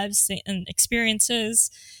personal lives and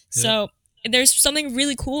experiences. So there's something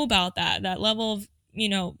really cool about that level of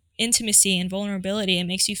intimacy and vulnerability. It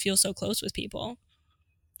makes you feel so close with people.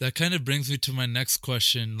 That kind of brings me to my next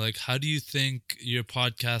question. Like, how do you think your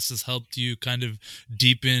podcast has helped you kind of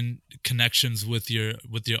deepen connections with your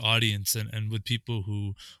audience and with people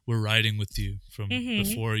who were riding with you from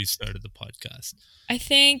before you started the podcast? I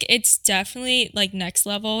think it's definitely like next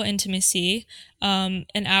level intimacy. And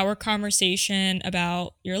our conversation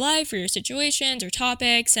about your life or your situations or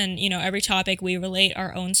topics, and every topic we relate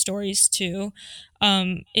our own stories to,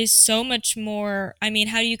 is so much more. I mean,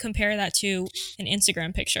 how do you compare that to an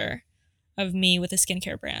Instagram picture of me with a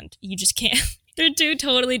skincare brand? You just can't. They're two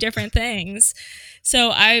totally different things.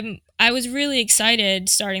 So I was really excited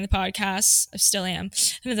starting the podcast. I still am.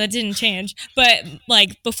 That didn't change. But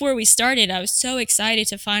like before we started, I was so excited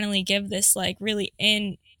to finally give this like really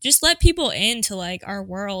just let people into like our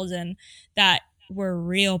world, and that we're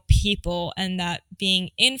real people, and that being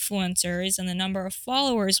influencers and the number of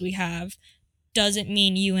followers we have doesn't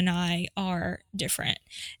mean you and I are different.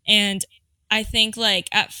 And I think like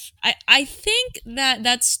I think that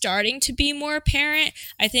that's starting to be more apparent.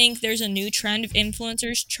 I think there's a new trend of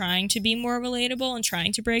influencers trying to be more relatable and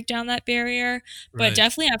trying to break down that barrier. Right. But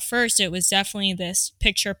definitely at first it was definitely this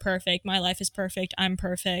picture perfect, my life is perfect, I'm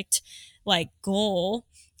perfect, like goal.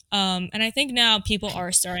 And I think now people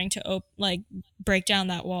are starting to break down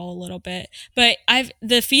that wall a little bit. But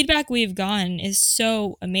the feedback we've gotten is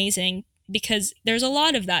so amazing, because there's a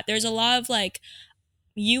lot of that. There's a lot of like,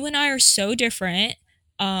 you and I are so different,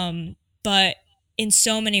 but in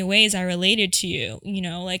so many ways I related to you,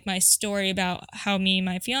 like my story about how me and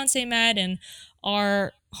my fiance met and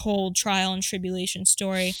our whole trial and tribulation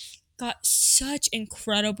story got such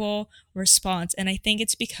incredible response. And I think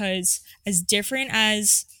it's because, as different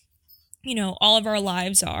as, all of our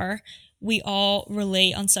lives are, we all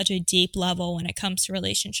relate on such a deep level when it comes to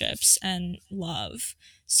relationships and love.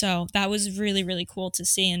 So that was really, really cool to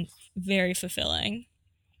see and very fulfilling.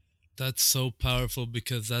 That's so powerful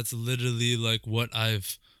because that's literally like what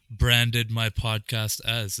I've branded my podcast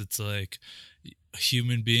as. It's like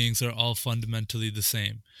human beings are all fundamentally the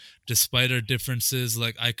same. Despite our differences,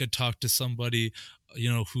 like I could talk to somebody,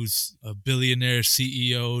 who's a billionaire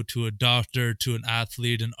CEO, to a doctor, to an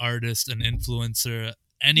athlete, an artist, an influencer,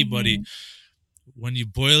 anybody. Mm-hmm. When you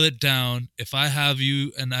boil it down, if I have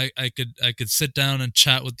you and I could sit down and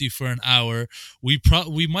chat with you for an hour, we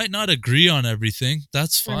might not agree on everything.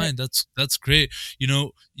 That's Right. fine. That's great.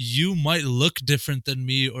 You might look different than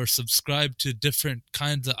me or subscribe to different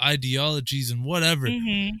kinds of ideologies and whatever.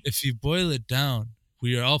 Mm-hmm. If you boil it down,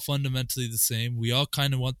 we are all fundamentally the same. We all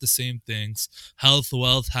kind of want the same things: health,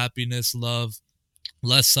 wealth, happiness, love,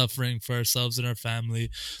 less suffering for ourselves and our family.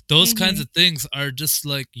 Those kinds Mm-hmm. of things are just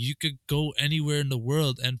like you could go anywhere in the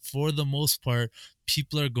world, and for the most part,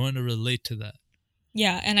 people are going to relate to that.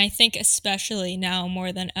 Yeah, and I think especially now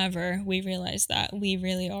more than ever, we realize that we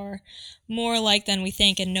really are more alike than we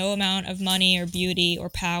think, and no amount of money or beauty or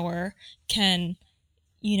power can,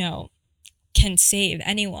 you know, can save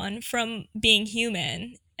anyone from being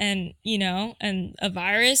human. And, and a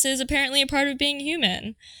virus is apparently a part of being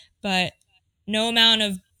human, but no amount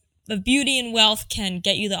of beauty and wealth can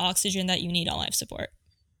get you the oxygen that you need on life support.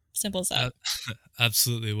 Simple as that. Uh,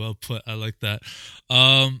 Absolutely, well put. I like that.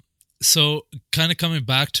 Um, so kind of coming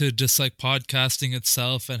back to just like podcasting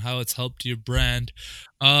itself and how it's helped your brand.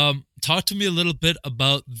 Talk to me a little bit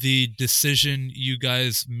about the decision you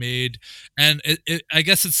guys made, and I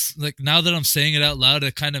guess it's like now that I'm saying it out loud,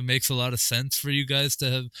 it kind of makes a lot of sense for you guys to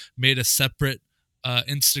have made a separate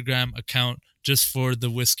Instagram account just for the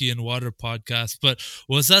Whiskey and Water podcast. But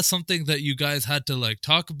was that something that you guys had to like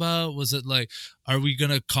talk about? Was it like, are we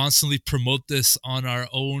going to constantly promote this on our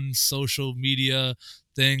own social media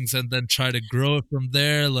things and then try to grow it from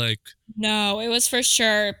there? Like, No, it was for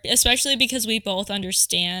sure, especially because we both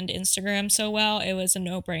understand Instagram so well. It was a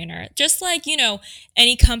no brainer. Just like,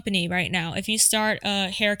 any company right now, if you start a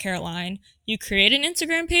hair care line, you create an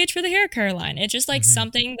Instagram page for the hair care line. It's just like mhm,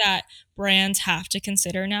 something that brands have to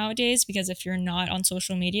consider nowadays, because if you're not on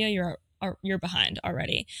social media, you're behind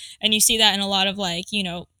already. And you see that in a lot of like,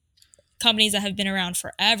 companies that have been around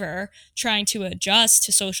forever trying to adjust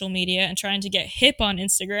to social media and trying to get hip on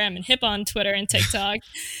Instagram and hip on Twitter and TikTok.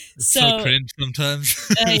 it's so So cringe sometimes.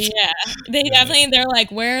 yeah, they Yeah, definitely, they're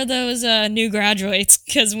like, where are those new graduates?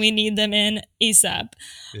 Because we need them in ASAP.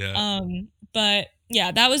 yeah, But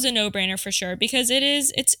yeah, that was a no brainer for sure, because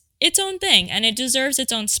it's its own thing and it deserves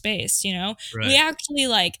its own space. We right. actually,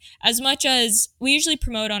 like, as much as we usually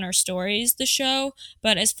promote on our stories the show,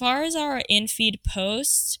 but as far as our in feed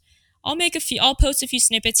posts, I'll post a few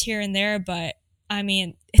snippets here and there, but I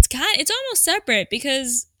mean, it's almost separate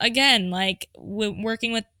because, again, like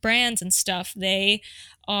working with brands and stuff, they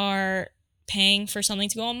are paying for something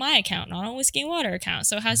to go on my account, not on Whiskey and Water account.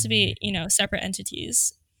 So it has to be, separate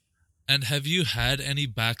entities. And have you had any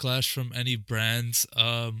backlash from any brands,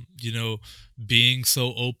 being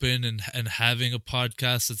so open and having a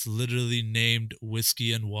podcast that's literally named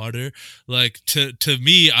Whiskey and Water? Like to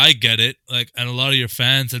me, I get it, like, and a lot of your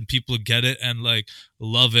fans and people get it and like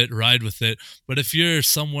love it, ride with it. But if you're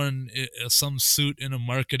someone, some suit in a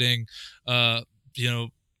marketing, uh, you know,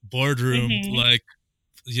 boardroom, Hmm. like,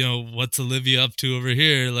 what's Olivia up to over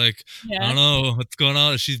here? Like, I Yeah. don't know what's going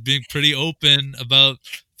on. She's being pretty open about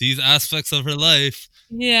these aspects of her life.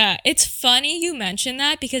 Yeah, it's funny you mentioned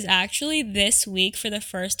that, because actually this week, for the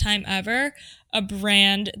first time ever, a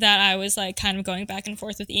brand that I was like kind of going back and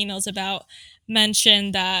forth with emails about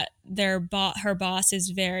mentioned that her boss is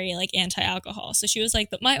very like anti-alcohol. So she was like,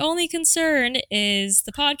 "My only concern is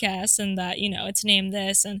the podcast and that, it's named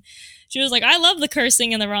this." And she was like, "I love the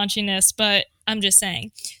cursing and the raunchiness, but I'm just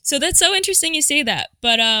saying." So that's so interesting you say that.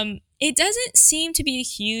 But it doesn't seem to be a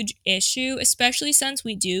huge issue, especially since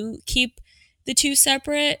we do keep the two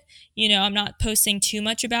separate. I'm not posting too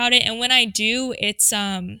much about it. And when I do, it's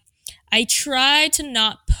I try to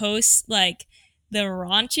not post like the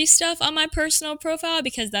raunchy stuff on my personal profile,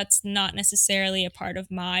 because that's not necessarily a part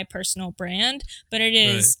of my personal brand, but it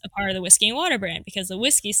Right. is a part of the Whiskey and Water brand, because the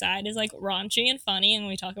whiskey side is like raunchy and funny and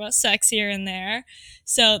we talk about sex here and there.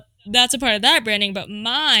 So that's a part of that branding, but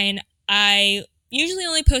mine, I usually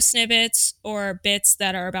only post snippets or bits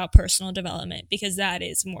that are about personal development because that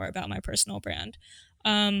is more about my personal brand.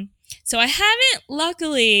 So I haven't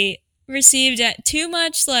luckily received too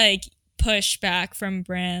much like pushback from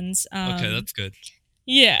brands. Okay, that's good.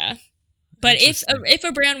 Yeah. But Interesting. if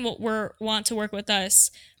a brand want to work with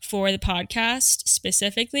us for the podcast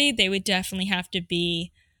specifically, they would definitely have to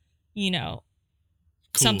be, you know,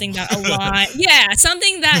 Cool. something that aligned.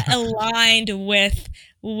 Something that aligned with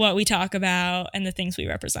what we talk about and the things we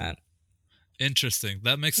represent. Interesting.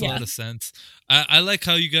 That makes a lot of sense. I like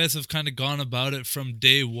how you guys have kind of gone about it from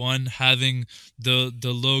day one, having the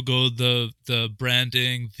logo, the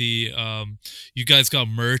branding, you guys got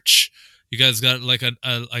merch. You guys got like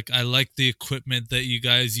I like the equipment that you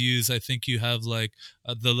guys use. I think you have like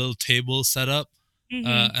the little table set up,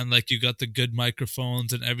 and like you got the good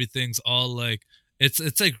microphones and everything's all like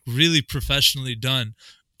it's like really professionally done,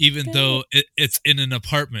 even though it's in an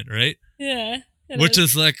apartment, right? Yeah. Which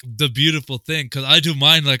is like the beautiful thing, because I do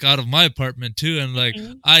mine like out of my apartment too, and like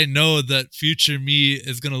I know that future me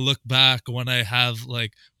is gonna look back when I have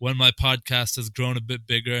like when my podcast has grown a bit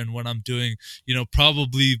bigger and when I'm doing, you know,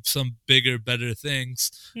 probably some bigger, better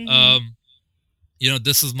things. You know,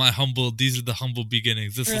 these are the humble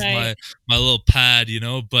beginnings. This is my little pad, you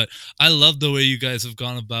know, but I love the way you guys have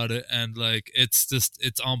gone about it. And like, it's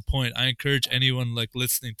on point. I encourage anyone like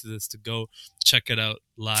listening to this to go check it out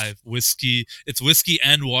live. It's Whiskey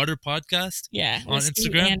and Water podcast. Yeah. On Whiskey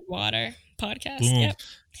Instagram and Water podcast. Boom. Yep.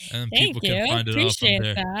 And Thank people you. can find it Appreciate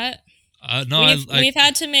all from there. That. We've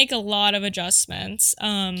had to make a lot of adjustments.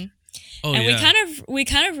 We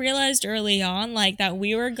kind of realized early on like that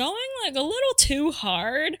we were going like a little too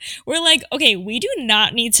hard. We're like, okay, we do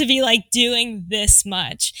not need to be like doing this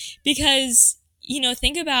much because, you know,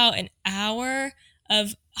 think about an hour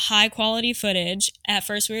of high quality footage. At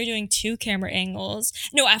first we were doing 2 camera angles.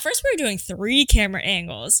 No, at first we were doing 3 camera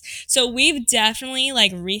angles. So we've definitely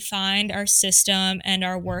like refined our system and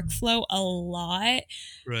our workflow a lot.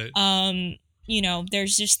 Right. You know,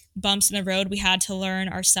 there's just bumps in the road we had to learn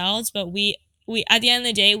ourselves, but we at the end of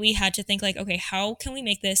the day, we had to think like, okay, how can we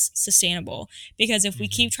make this sustainable? Because if we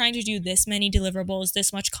keep trying to do this many deliverables,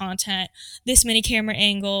 this much content, this many camera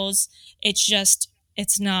angles, it's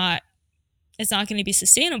not going to be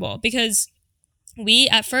sustainable because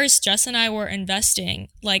at first, Jess and I were investing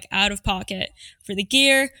like out of pocket for the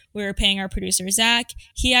gear. We were paying our producer, Zach.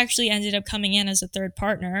 He actually ended up coming in as a third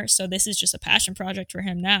partner. So this is just a passion project for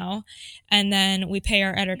him now. And then we pay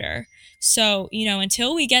our editor. So, you know,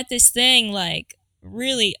 until we get this thing like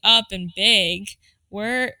really up and big,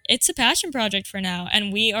 it's a passion project for now.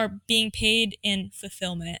 And we are being paid in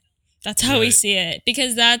fulfillment. That's how we see it,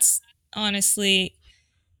 because that's honestly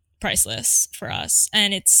priceless for us.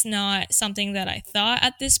 And it's not something that I thought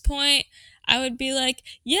at this point I would be like,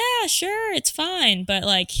 yeah, sure, it's fine. But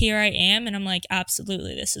like, here I am, and I'm like,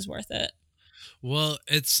 absolutely, this is worth it. Well,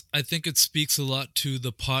 I think it speaks a lot to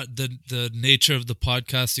the nature of the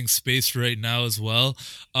podcasting space right now as well.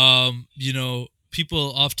 You know,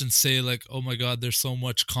 people often say like, oh my God, there's so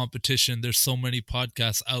much competition. There's so many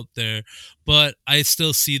podcasts out there, but I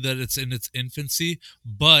still see that it's in its infancy.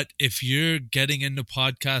 But if you're getting into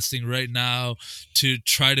podcasting right now to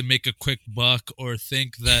try to make a quick buck or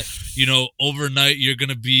think that, you know, overnight you're going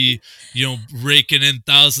to be, you know, raking in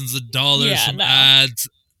thousands of dollars from ads,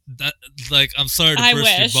 that like, I'm sorry to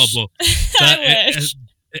burst your bubble.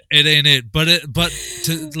 It ain't it. But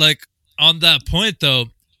to like on that point though,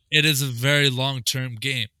 it is a very long-term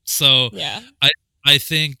game. So yeah. I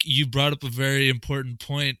think you brought up a very important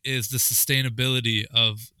point, is the sustainability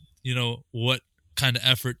of, you know, what kind of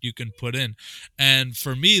effort you can put in. And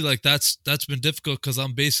for me, like that's been difficult because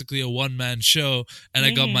I'm basically a one-man show, and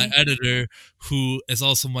I got my editor who is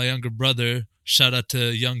also my younger brother. Shout out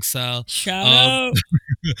to young Sal. Shout out.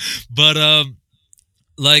 But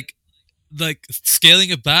like scaling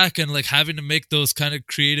it back and like having to make those kind of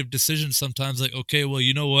creative decisions sometimes, like, okay, well,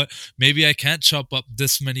 you know what, maybe I can't chop up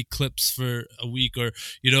this many clips for a week, or,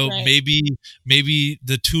 you know, maybe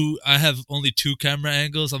I have only 2 camera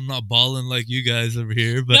angles. I'm not balling like you guys over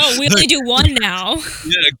here, but no, we only do one now.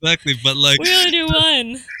 Yeah, exactly. But like, we only do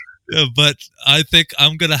one. Yeah, but I think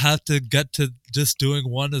I'm gonna have to get to just doing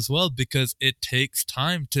one as well, because it takes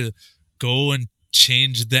time to go and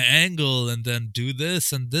change the angle and then do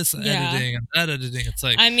this and this editing and that editing. It's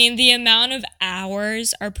like, I mean, the amount of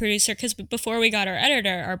hours our producer, because before we got our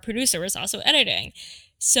editor, our producer was also editing.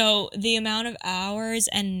 So the amount of hours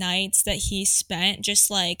and nights that he spent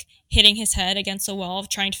just like hitting his head against the wall,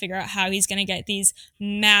 trying to figure out how he's going to get these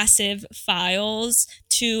massive files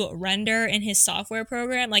to render in his software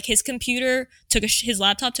program. Like his computer his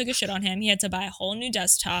laptop took a shit on him. He had to buy a whole new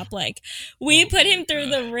desktop. Like we put him through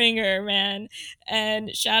the ringer, man.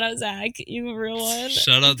 And shout out Zach, you a real one.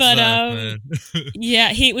 Shout out Zach, man.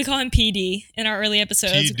 Yeah, we call him PD in our early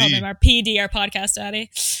episodes. PD. We call him our PD, our podcast daddy.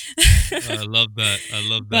 I love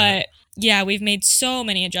that. But yeah, we've made so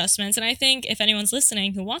many adjustments. And I think if anyone's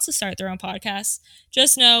listening who wants to start their own podcast,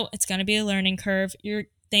 just know it's going to be a learning curve.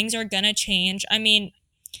 Things are going to change. I mean,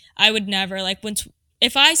 I would never,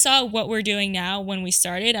 if I saw what we're doing now when we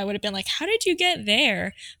started, I would have been like, how did you get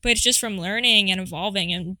there? But it's just from learning and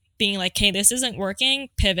evolving and being like, hey, this isn't working,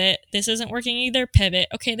 pivot. This isn't working either, pivot.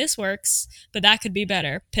 Okay, this works, but that could be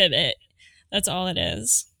better, pivot. That's all it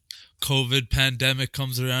is. COVID pandemic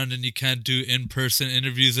comes around and you can't do in-person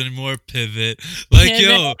interviews anymore, pivot. Like, pivot.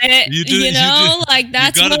 Yo,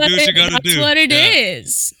 that's what it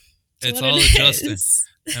is. It's all adjusting.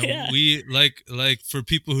 And we like for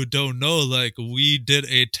people who don't know, like we did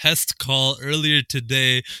a test call earlier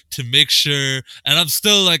today to make sure, and I'm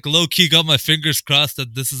still like low key got my fingers crossed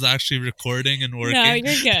that this is actually recording and working. No,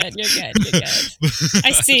 you're good.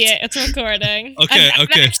 I see it. It's recording. Okay. I've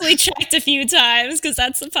actually checked a few times because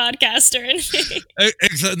that's the podcaster in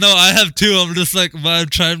me. No, I have too. I'm just like, I'm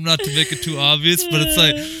trying not to make it too obvious, but it's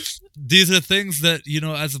like, these are things that,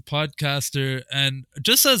 as a podcaster and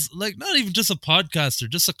just as like, not even just a podcaster,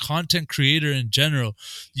 just a content creator in general,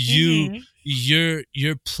 you're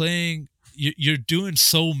doing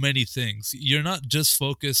so many things. You're not just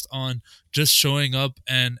focused on just showing up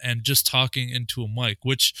and just talking into a mic,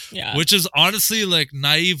 which is honestly like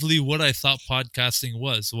naively what I thought podcasting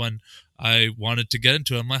was when I wanted to get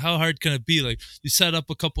into it. I'm like, how hard can it be? Like you set up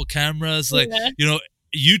a couple cameras, like,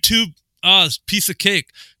 YouTube, piece of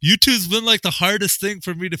cake. YouTube's been like the hardest thing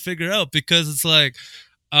for me to figure out because it's like,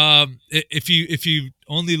 if you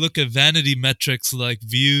only look at vanity metrics like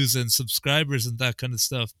views and subscribers and that kind of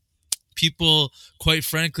stuff, people, quite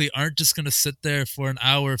frankly, aren't just going to sit there for an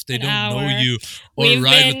hour if they don't know you or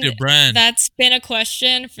ride with your brand. That's been a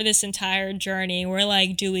question for this entire journey. We're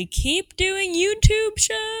like, do we keep doing YouTube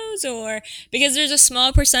shows? Or because there's a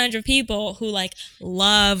small percentage of people who like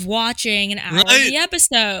love watching an hour of the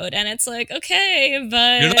episode. And it's like, okay,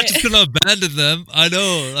 but you're not just going to abandon them. I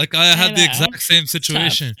know. Like I have the exact same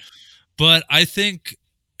situation. But I think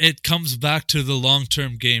it comes back to the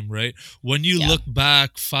long-term game, right? When you look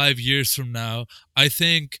back 5 years from now, I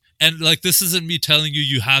think, and like this isn't me telling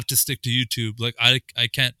you have to stick to YouTube. Like I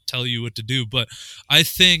can't tell you what to do, but I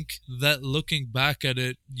think that looking back at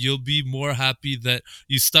it, you'll be more happy that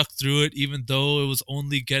you stuck through it, even though it was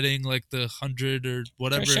only getting like the 100 or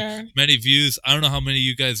whatever many views. I don't know how many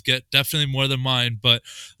you guys get, definitely more than mine, but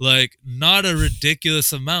like not a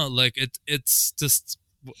ridiculous amount. Like it's just,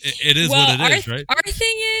 it is what it is, right? Our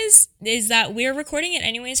thing is that we're recording it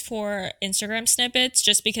anyways for Instagram snippets,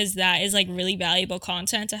 just because that is like really valuable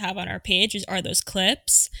content to have on our page are those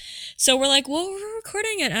clips. So we're like, well, we're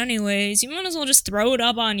recording it anyways. You might as well just throw it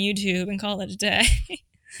up on YouTube and call it a day.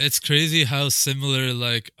 It's crazy how similar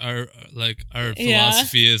like our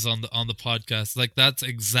philosophy is on the podcast. Like that's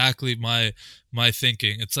exactly my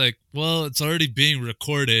thinking. It's like, well, it's already being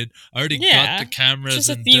recorded. I already got the cameras, just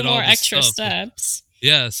a few more extra steps.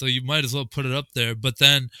 Yeah, so you might as well put it up there. But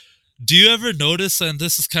then, do you ever notice, and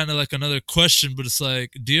this is kind of like another question, but it's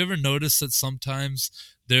like, do you ever notice that sometimes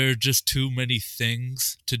there are just too many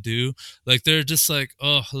things to do? Like, they're just like,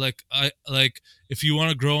 oh, like, if you want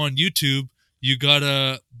to grow on YouTube, you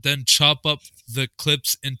gotta then chop up the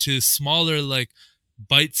clips into smaller, like,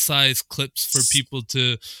 bite-sized clips for people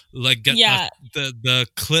to like get the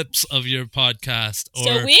clips of your podcast.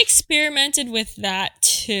 So we experimented with that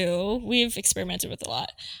too. We've experimented with a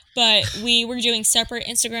lot, but we were doing separate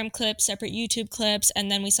Instagram clips, separate YouTube clips, and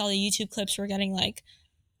then we saw the YouTube clips were getting like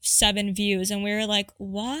 7 views, and we were like,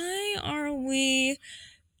 why are we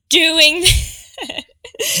doing this?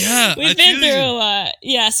 Yeah, we've been through a lot.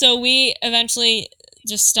 Yeah, so we eventually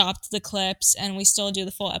just stopped the clips and we still do the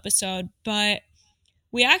full episode, but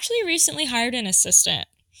we actually recently hired an assistant,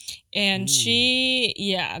 and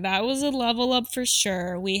that was a level up for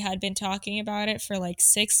sure. We had been talking about it for like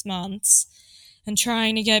 6 months and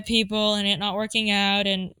trying to get people and it not working out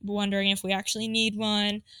and wondering if we actually need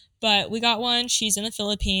one. But we got one. She's in the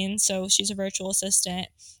Philippines, so she's a virtual assistant,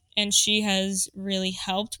 and she has really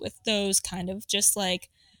helped with those kind of just like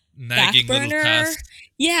nagging back burner tasks.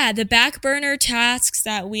 Yeah, the back burner tasks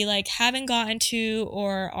that we like haven't gotten to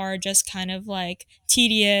or are just kind of like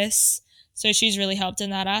tedious. So she's really helped in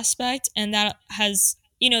that aspect, and that has,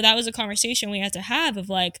 that was a conversation we had to have of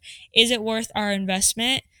like, is it worth our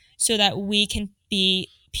investment so that we can be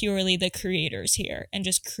purely the creators here and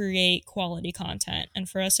just create quality content. And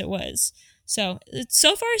for us, it was. So it's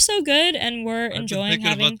so far so good, and we're I've been enjoying thinking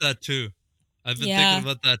having. about that too. Yeah,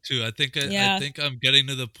 I yeah. think I'm getting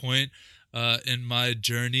to the point in my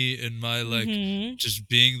journey, in my like Hmm. just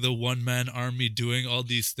being the one man army doing all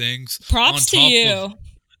these things on Props to top of you.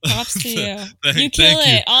 Props to you. You kill thank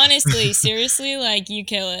you. it. Honestly, seriously, like you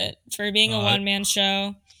kill it for being a Uh, one man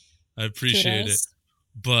show. I appreciate it. Kudos.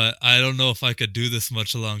 But I don't know if I could do this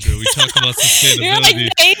much longer. We talk about You're like, sustainability.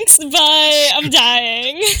 thanks, but I'm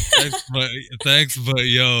dying. Thanks, but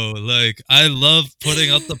yo, like I love putting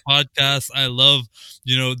out the podcast. I love,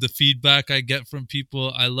 the feedback I get from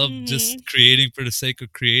people. I love Hmm. just creating for the sake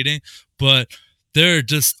of creating. But there are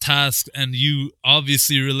just tasks, and you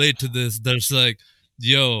obviously relate to this. There's like,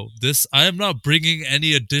 yo, this I am not bringing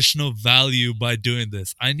any additional value by doing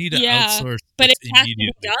this. I need to Yeah, outsource but this it has to be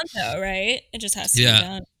immediately. done though, right? It just has to be Yeah,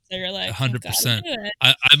 done. So you're like, I've got to 100%. do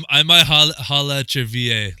it. I might holla at your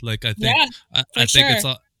VA. Like Yeah, I for think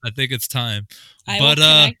sure. I think it's time. I will But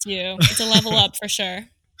connect you. It's a level up for sure.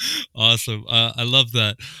 awesome. I love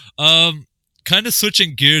that. Kind of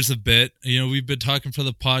switching gears a bit. We've been talking for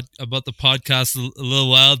the about the podcast a little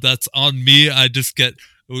while. That's on me. I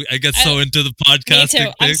get so into the Me podcasting too.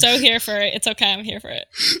 thing. I'm so here for it. It's okay. I'm here for it.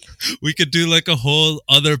 We could do like a whole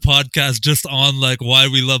other podcast just on like why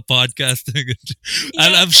we love podcasting, and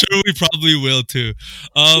Yeah. I'm sure we probably will too.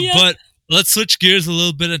 Yeah. But let's switch gears a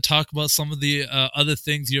little bit and talk about some of the other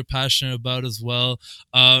things you're passionate about as well.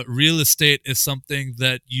 Real estate is something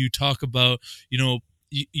that you talk about.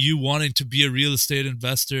 You wanting to be a real estate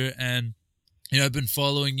investor, and I've been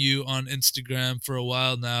following you on Instagram for a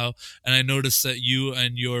while now, and I noticed that you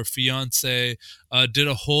and your fiance did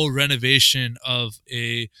a whole renovation of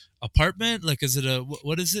a apartment. Like, is it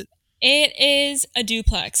what is it? It is a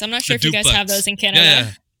duplex. I'm not sure A if you guys have those duplex. in Yeah, yeah,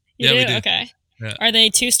 Canada. You yeah. do? We do. Okay. Yeah, Are they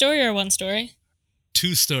 2-story or 1-story?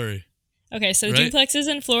 2-story. Okay, so the Right? duplexes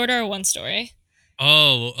in Florida are 1-story.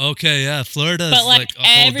 Oh, okay, yeah. Florida But is like like a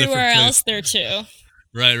whole different everywhere place. else, they're 2.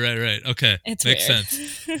 Right. Okay, It's makes weird.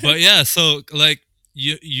 sense. But yeah, so like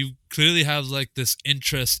you clearly have like this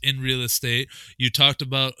interest in real estate. You talked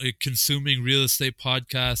about consuming real estate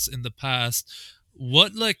podcasts in the past.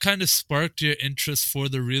 What like kind of sparked your interest for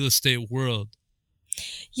the real estate world?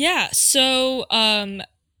 Yeah, so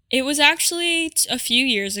it was actually a few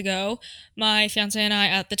years ago. My fiance and I,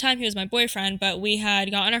 at the time, he was my boyfriend, but we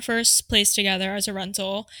had gotten our first place together as a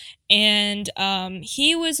rental, and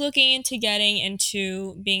he was looking into getting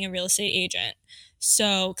into being a real estate agent.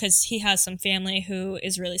 So, because he has some family who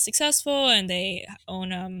is really successful and they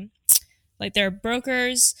own like they're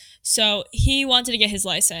brokers. So he wanted to get his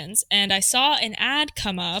license, and I saw an ad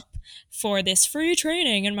come up for this free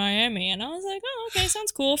training in Miami, and I was like, oh, okay,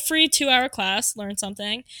 sounds cool. Free 2-hour class, learn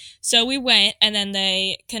something. So we went, and then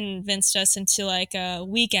they convinced us into like a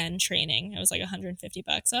weekend training. It was like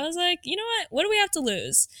 $150. I was like, you know what do we have to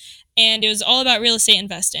lose? And it was all about real estate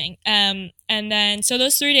investing. And then so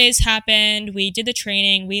those 3 days happened. We did the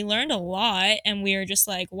training. We learned a lot, and we were just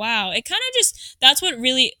like, wow. It kind of just that's what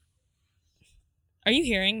really. Are you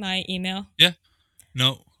hearing my email? Yeah.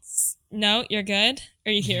 No. No, you're good?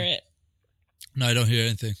 Or you hear it? No, I don't hear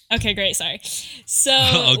anything. Okay, great. Sorry. So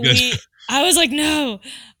Oh, good. I was like, no.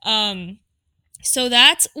 So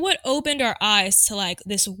that's what opened our eyes to like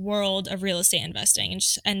this world of real estate investing,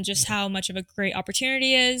 and just how much of a great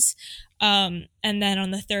opportunity is. And then on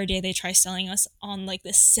the third day, they try selling us on like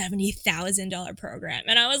this $70,000 program,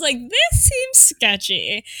 and I was like, this seems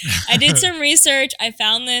sketchy. I did some research. I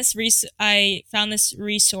found this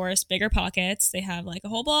resource, Bigger Pockets. They have like a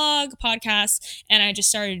whole blog, podcast, and I just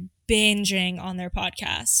started binging on their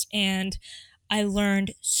podcast, and I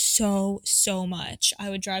learned so much. I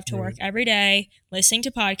would drive to work every day, listening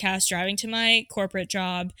to podcasts, driving to my corporate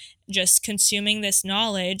job, just consuming this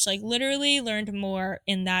knowledge. Like literally learned more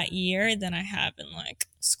in that year than I have in like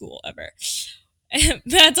school ever.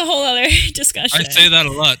 That's a whole other discussion. I say that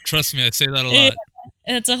a lot. Trust me, I say that a lot.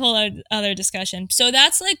 It's a whole other discussion. So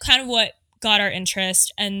that's like kind of what got our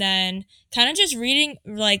interest, and then kind of just reading,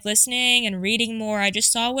 like listening and reading more, I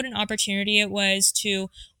just saw what an opportunity it was to,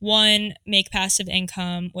 one, make passive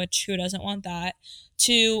income, which who doesn't want that,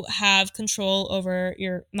 to have control over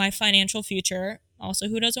my financial future, also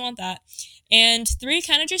who doesn't want that, and 3,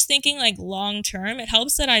 kind of just thinking like long term. It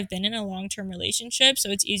helps that I've been in a long-term relationship, so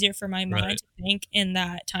it's easier for my mind to think in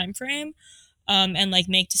that time frame, and like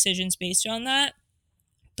make decisions based on that.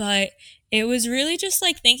 But it was really just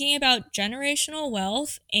like thinking about generational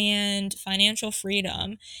wealth and financial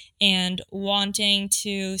freedom, and wanting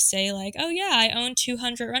to say like, oh yeah, I own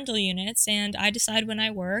 200 rental units, and I decide when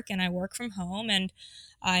I work, and I work from home, and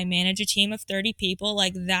I manage a team of 30 people.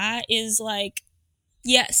 Like that is like,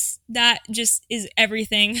 yes, that just is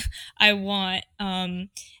everything I want.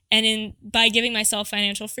 And by giving myself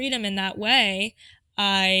financial freedom in that way,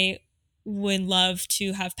 I would love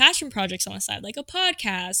to have passion projects on the side, like a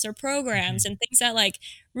podcast or programs Mhm. and things that like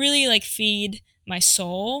really like feed my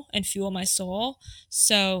soul and fuel my soul.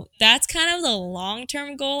 So that's kind of the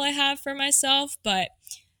long-term goal I have for myself, but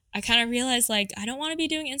I kind of realized like I don't want to be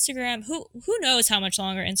doing Instagram. Who knows how much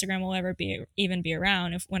longer Instagram will ever be even be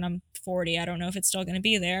around if when I'm 40, I don't know if it's still going to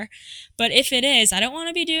be there. But if it is, I don't want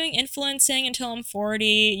to be doing influencing until I'm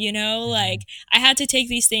 40, you know? Like Mhm. I had to take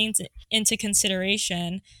these things into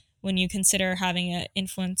consideration when you consider having an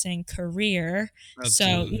influencing career. So,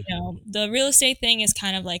 you Absolutely. know, the real estate thing is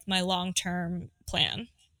kind of like my long-term plan.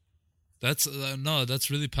 That's no,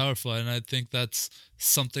 that's really powerful, and I think that's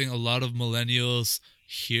something a lot of millennials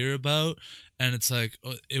hear about, and it's like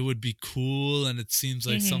it would be cool, and it seems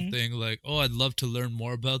like Mhm. something like, oh, I'd love to learn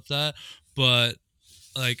more about that, but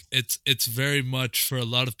like it's very much for a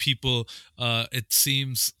lot of people, it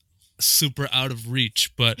seems super out of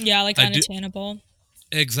reach, but Yeah, like I do. unattainable.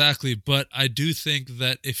 Exactly, but I do think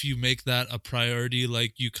that if you make that a priority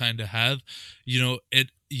like you kind of have, it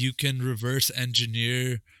you can reverse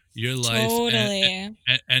engineer your life Totally.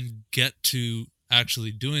 and get to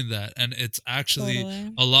actually doing that, and it's actually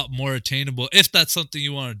Totally. a lot more attainable if that's something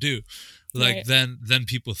you want to do, like Right. than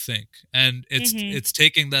people think. And Mhm. it's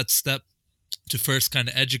taking that step to first kind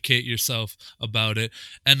of educate yourself about it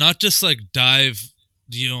and not just like dive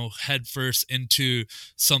head first into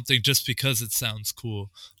something just because it sounds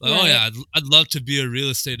cool, like, oh Right. yeah, I'd love to be a real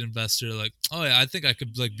estate investor, like, oh yeah, I think I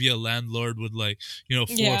could like be a landlord with like 4 or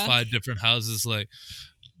 5 Yeah. different houses, like,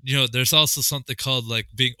 there's also something called like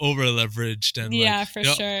being over leveraged and like Yeah, for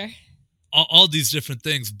sure. all these different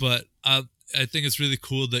things, but I think it's really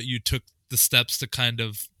cool that you took the steps to kind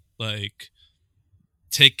of like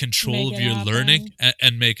take control Make of it your learning happen.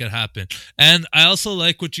 and make it happen. And I also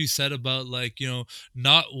like what you said about like,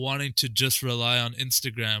 not wanting to just rely on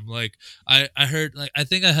Instagram. Like I heard, like, I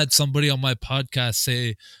think I had somebody on my podcast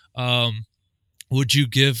say, um, would you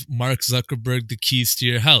give Mark Zuckerberg the keys to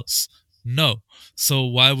your house? No. So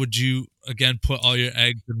why would you again put all your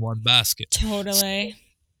eggs in one basket? So Totally.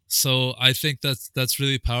 so I think that's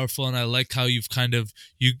really powerful, and I like how you've kind of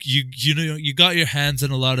you got your hands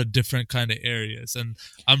in a lot of different kind of areas, and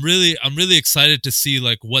I'm really excited to see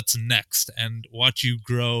like what's next and watch you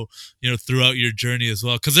grow, throughout your journey as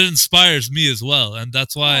well, because it inspires me as well, and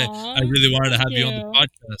that's why I Aw, really wanted to thank have you on the you.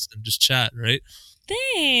 podcast and just chat, right?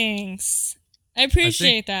 Thanks. I I think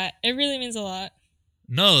appreciate that. It really means a lot.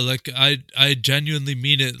 no, like I genuinely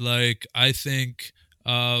mean it. Like I think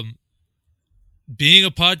um being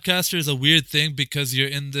a podcaster is a weird thing because you're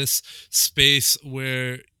in this space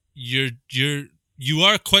where you're you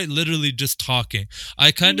are quite literally just talking. Mhm.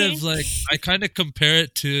 I kind of compare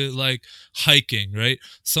it to like hiking, right?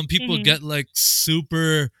 Some people Mhm. get like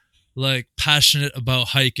super like passionate about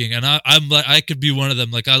hiking, and I'm like, I could be one of them.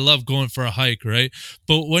 Like I love going for a hike, right?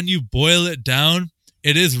 But when you boil it down,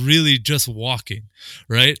 it is really just walking,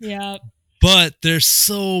 right? Yeah. But there's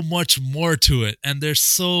so much more to it, and there's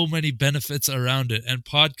so many benefits around it, and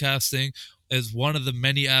podcasting is one of the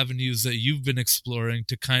many avenues that you've been exploring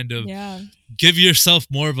to kind of Yeah. give yourself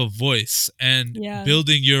more of a voice and Yeah.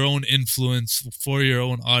 building your own influence for your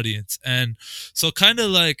own audience. And so kind of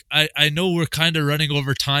like I know we're kind of running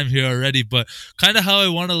over time here already, but kind of how I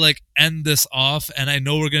want to like end this off, and I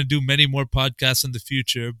know we're going to do many more podcasts in the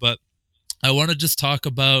future, but I want to just talk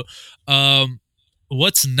about um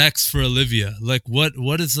what's next for Olivia. Like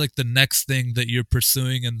what is like the next thing that you're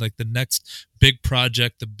pursuing, and like the next big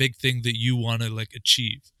project, the big thing that you want to like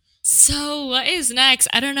achieve. So, what is next?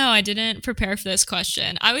 I don't know. I didn't prepare for this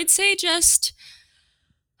question. I would say just,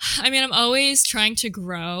 I mean, I'm always trying to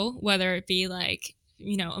grow, whether it be like,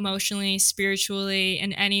 you know, emotionally, spiritually,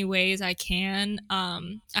 in any ways I can. I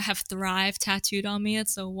have Thrive tattooed on me.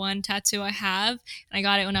 It's the one tattoo I have. And I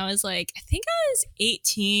got it when I was like, I think I was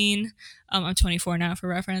 18. I'm 24 now for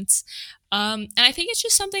reference. And I think it's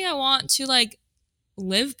just something I want to like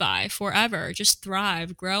live by forever. Just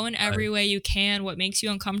thrive, grow in Right. every way you can. What makes you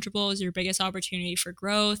uncomfortable is your biggest opportunity for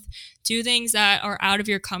growth. Do things that are out of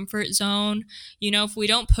your comfort zone. You know, if we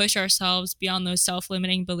don't push ourselves beyond those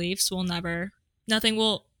self-limiting beliefs, nothing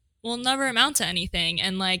will never amount to anything.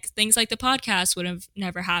 And like things like the podcast would have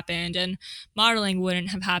never happened, and modeling wouldn't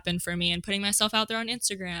have happened for me, and putting myself out there on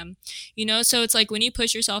Instagram. You know, so it's like when you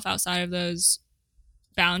push yourself outside of those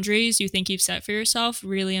boundaries you think you've set for yourself,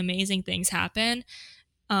 really amazing things happen.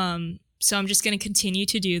 So I'm just going to continue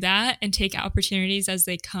to do that and take opportunities as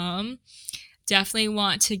they come. definitely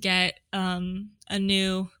want to get a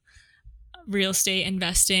new real estate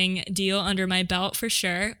investing deal under my belt for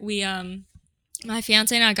sure. My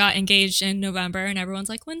fiance and I got engaged in November, and everyone's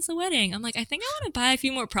like, when's the wedding? I'm like, I think I want to buy a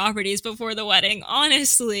few more properties before the wedding.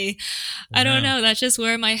 Honestly, I don't know. That's just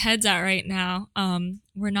where my head's at right now.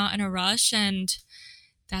 We're not in a rush, and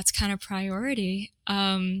that's kind of priority.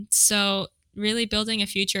 So really building a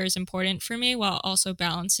future is important for me, while also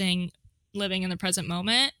balancing living in the present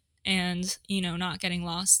moment and, not getting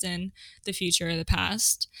lost in the future or the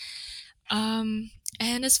past.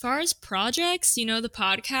 And as far as projects, the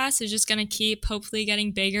podcast is just going to keep hopefully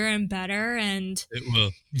getting bigger and better, and it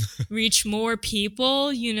will reach more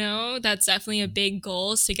people. That's definitely a big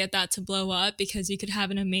goal, is to get that to blow up, because you could have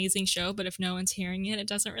an amazing show, but if no one's hearing it, it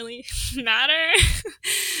doesn't really matter.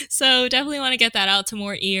 So definitely want to get that out to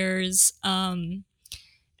more ears, and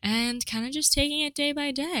kind of just taking it day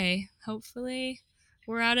by day. Hopefully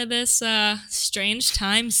we're out of this strange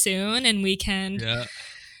time soon, and we can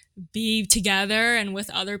be together and with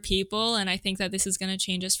other people. And I think that this is going to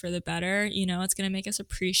change us for the better. It's going to make us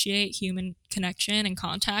appreciate human connection and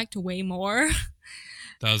contact way more.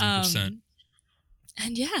 1,000%.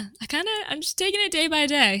 And yeah, I'm just taking it day by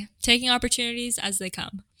day, taking opportunities as they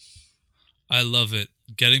come. I love it.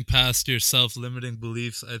 Getting past your self-limiting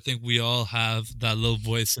beliefs. I think we all have that little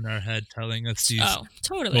voice in our head telling us these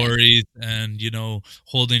stories and,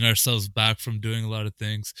 holding ourselves back from doing a lot of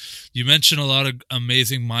things. You mentioned a lot of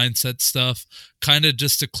amazing mindset stuff. Kind of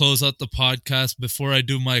just to close out the podcast before I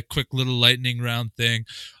do my quick little lightning round thing.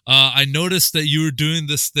 I noticed that you were doing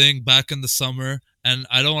this thing back in the summer, and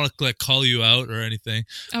I don't want to call you out or anything,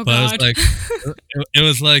 but God. it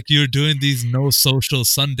was like you were doing these no social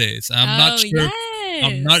Sundays. I'm not sure.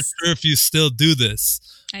 Yes. I'm not sure if you still do this.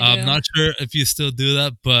 I'm not sure if you still do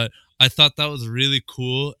that, but I thought that was really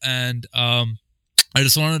cool. And I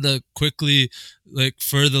just wanted to quickly,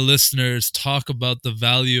 for the listeners, talk about the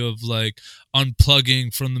value of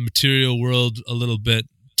unplugging from the material world a little bit.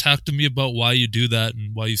 Talk to me about why you do that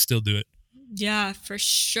and why you still do it. Yeah, for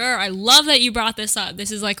sure. I love that you brought this up.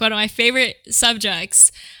 This is one of my favorite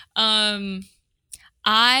subjects.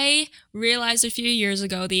 I realized a few years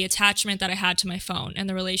ago the attachment that I had to my phone and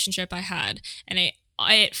the relationship I had. And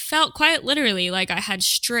it felt quite literally like I had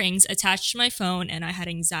strings attached to my phone, and I had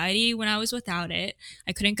anxiety when I was without it.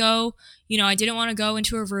 I couldn't go, I didn't want to go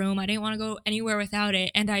into a room. I didn't want to go anywhere without it.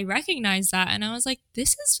 And I recognized that, and I was like,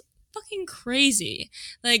 this is fucking crazy.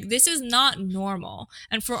 This is not normal.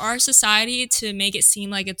 And for our society to make it seem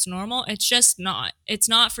like it's normal, it's just not. It's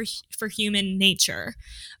not for human nature.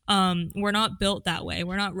 We're not built that way.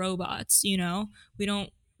 We're not robots, we don't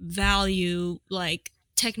value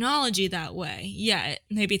technology that way yet.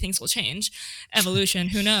 Maybe things will change. Evolution,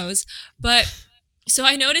 who knows? But so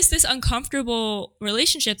I noticed this uncomfortable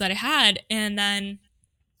relationship that I had, and then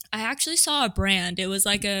I actually saw a brand. It was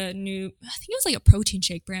I think it was a protein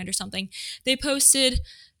shake brand or something. They posted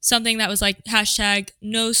something that was hashtag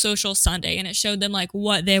no social Sunday, and it showed them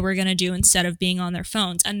what they were going to do instead of being on their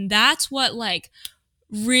phones. And that's what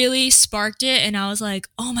really sparked it. And I was like,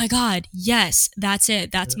 oh my God, yes, that's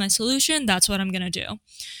it. That's my solution. That's what I'm going to do.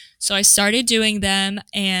 So I started doing them.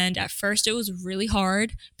 And at first it was really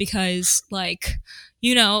hard because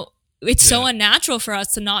it's so unnatural for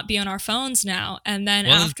us to not be on our phones now. And then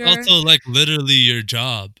after... It's also literally your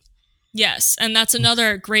job. Yes. And that's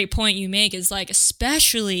another great point you make is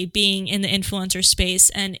especially being in the influencer space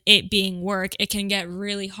and it being work, it can get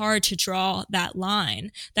really hard to draw that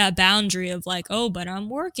line, that boundary of oh, but I'm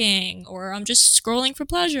working or I'm just scrolling for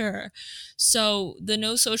pleasure. So the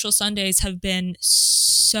no social Sundays have been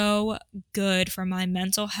so good for my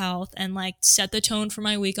mental health and set the tone for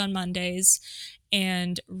my week on Mondays,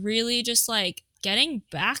 and really just getting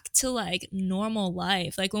back to normal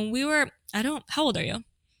life. When we were, how old are you?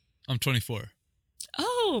 I'm 24.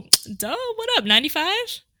 Oh, duh. What up? 95?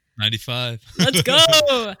 95. Let's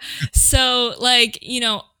go. So I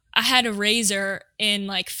had a Razr in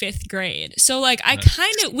 5th grade. So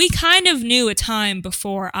we kind of knew a time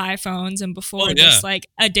before iPhones and before this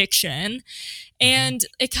addiction. And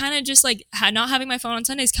it kind of just not having my phone on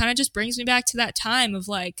Sundays kind of just brings me back to that time of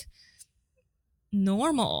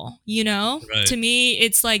normal, Right. To me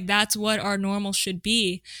it's that's what our normal should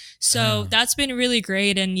be. So that's been really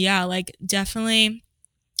great. And definitely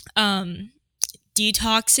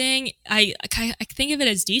detoxing. I think of it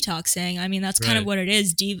as detoxing. I mean, that's kind of what it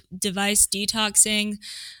is. Device detoxing.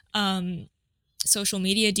 social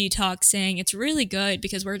media detoxing. It's really good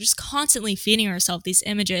because we're just constantly feeding ourselves these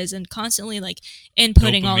images and constantly like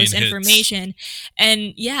inputting all this information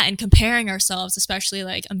and comparing ourselves, especially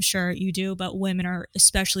like I'm sure you do, but women are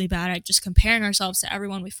especially bad at just comparing ourselves to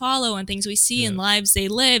everyone we follow and things we see and lives they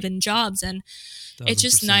live and jobs. And 1000%. It's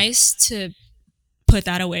just nice to put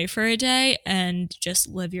that away for a day and just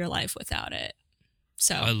live your life without it.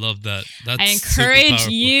 So I love that. I encourage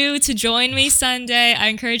you to join me Sunday. I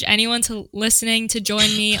encourage anyone listening to join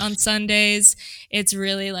me on Sundays. It's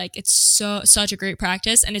really like, it's such a great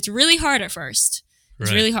practice, and it's really hard at first.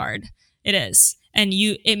 It's really hard. It is. And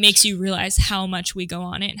it makes you realize how much we go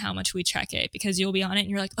on it and how much we check it, because you'll be on it and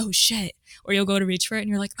you're like, oh shit. Or you'll go to reach for it and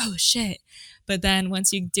you're like, oh shit. But then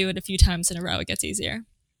once you do it a few times in a row, it gets easier.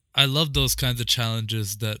 I love those kinds of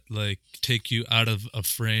challenges that like take you out of a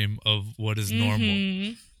frame of what is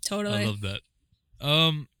normal. Totally. I love that.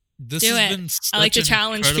 This has been I like to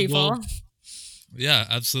challenge people. Yeah,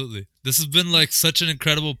 absolutely. This has been like such an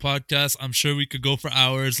incredible podcast. I'm sure we could go for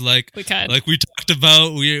hours. Like we talked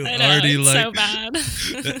about, it's so bad.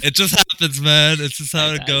 It just happens, man. It's just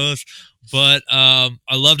how it goes. But I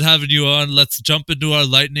loved having you on. Let's jump into our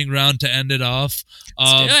lightning round to end it off.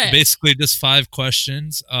 Basically, just 5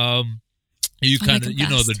 questions. You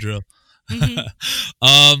know the drill.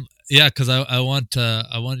 Mm-hmm. Yeah, because I want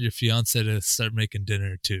your fiance to start making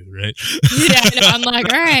dinner too, right? Yeah, I know. I'm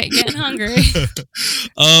like, all right, getting hungry.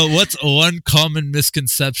 What's one common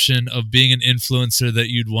misconception of being an influencer that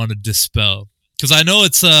you'd want to dispel? Because I know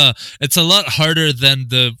it's a lot harder than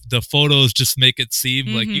the photos just make it seem.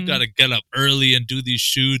 Like you got to get up early and do these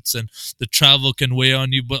shoots, and the travel can weigh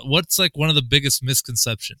on you. But what's like one of the biggest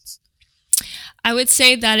misconceptions? I would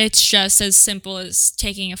say that it's just as simple as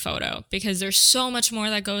taking a photo, because there's so much more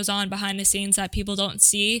that goes on behind the scenes that people don't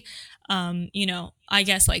see. I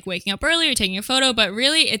guess like waking up early or taking a photo, but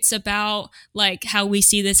really it's about like how we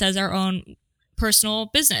see this as our own personal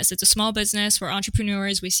business. It's a small business. We're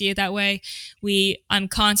entrepreneurs. We see it that way. I'm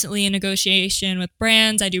constantly in negotiation with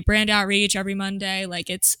brands. I do brand outreach every Monday. Like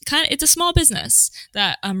it's a small business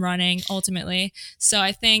that I'm running ultimately. So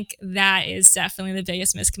I think that is definitely the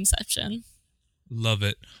biggest misconception. Love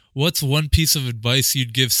it. What's one piece of advice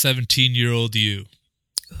you'd give 17-year-old you?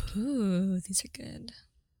 Ooh, these are good.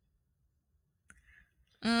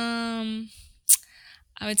 I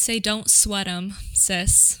would say don't sweat them,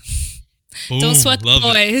 sis. Boom, don't sweat the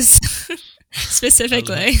boys.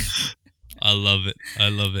 Specifically. I love it.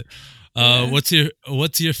 Yeah.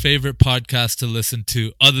 What's your favorite podcast to listen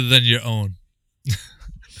to other than your own?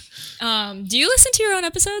 Do you listen to your own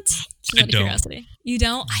episodes? Just out of curiosity. You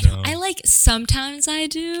don't? No. I like sometimes I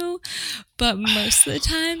do, but most of the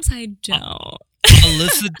times I don't. I'll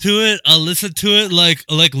listen to it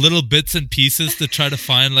like little bits and pieces to try to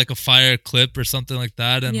find like a fire clip or something like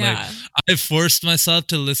that. And like I forced myself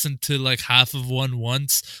to listen to like half of one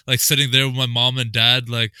once, like sitting there with my mom and dad,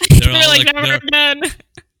 like they're all like never again.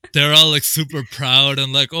 They're all like super proud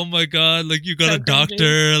and like, oh my God, like you got a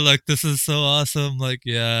doctor, like this is so awesome. Like,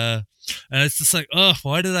 yeah. And it's just like, oh,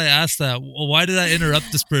 why did I ask that? Why did I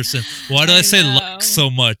interrupt this person? Why did I say like so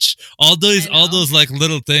much? All those like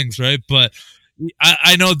little things, right? But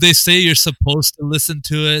I know they say you're supposed to listen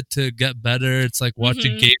to it to get better. It's like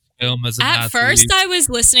watching game film as an athlete. At first, I was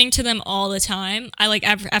listening to them all the time. I like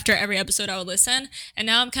after every episode, I would listen, and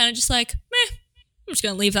now I'm kind of just like, meh. I'm just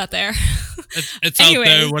gonna leave that there. It's out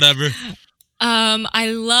there, whatever.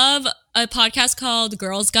 I love a podcast called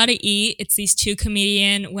Girls Gotta Eat. It's these 2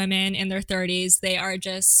 comedian women in their 30s. They are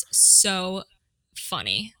just so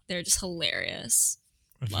funny. They're just hilarious.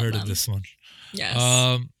 I've heard of this one.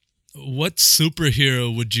 Yes. What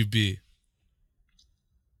superhero would you be?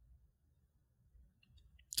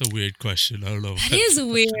 It's a weird question. I don't know. That is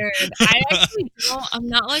weird. I actually don't. I'm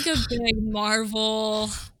not like a big Marvel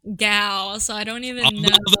gal, so I don't even know. I'm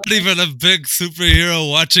not even a big superhero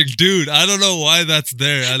watching dude. I don't know why that's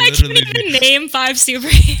there. I can't even name 5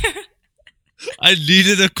 superheroes. I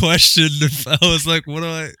needed a question. I was like, what do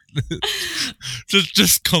I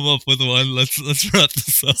just come up with one. Let's wrap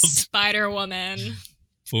this up. Spider-Woman.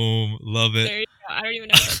 Boom. Love it. There you go. I don't even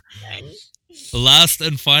know what that's saying. Last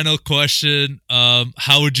and final question.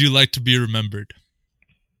 How would you like to be remembered?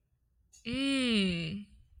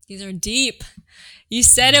 These are deep. You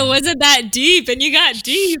said it wasn't that deep and you got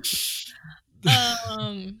deep.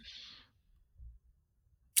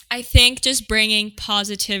 I think just bringing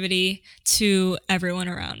positivity to everyone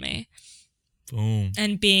around me. Boom.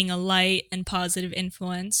 And being a light and positive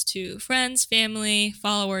influence to friends, family,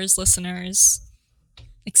 followers, listeners,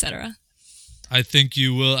 etc. I think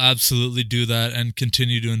you will absolutely do that and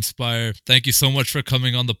continue to inspire. Thank you so much for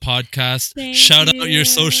coming on the podcast. Shout out your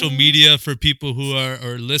social media for people who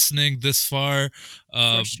are listening this far,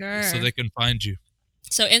 For sure. so they can find you.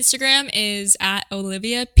 So Instagram is at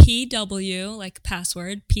Olivia PW, like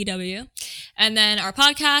password PW. And then our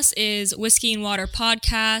podcast is Whiskey and Water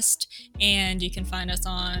Podcast. And you can find us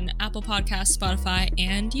on Apple Podcasts, Spotify,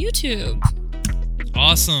 and YouTube.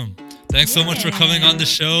 Awesome. Thanks so much for coming on the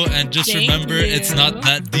show. And just remember, it's not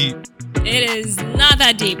that deep. It is not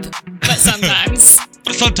that deep, but sometimes.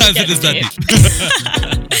 Sometimes it is that deep.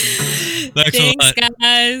 Thanks a lot. Thanks,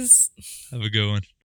 guys. Have a good one.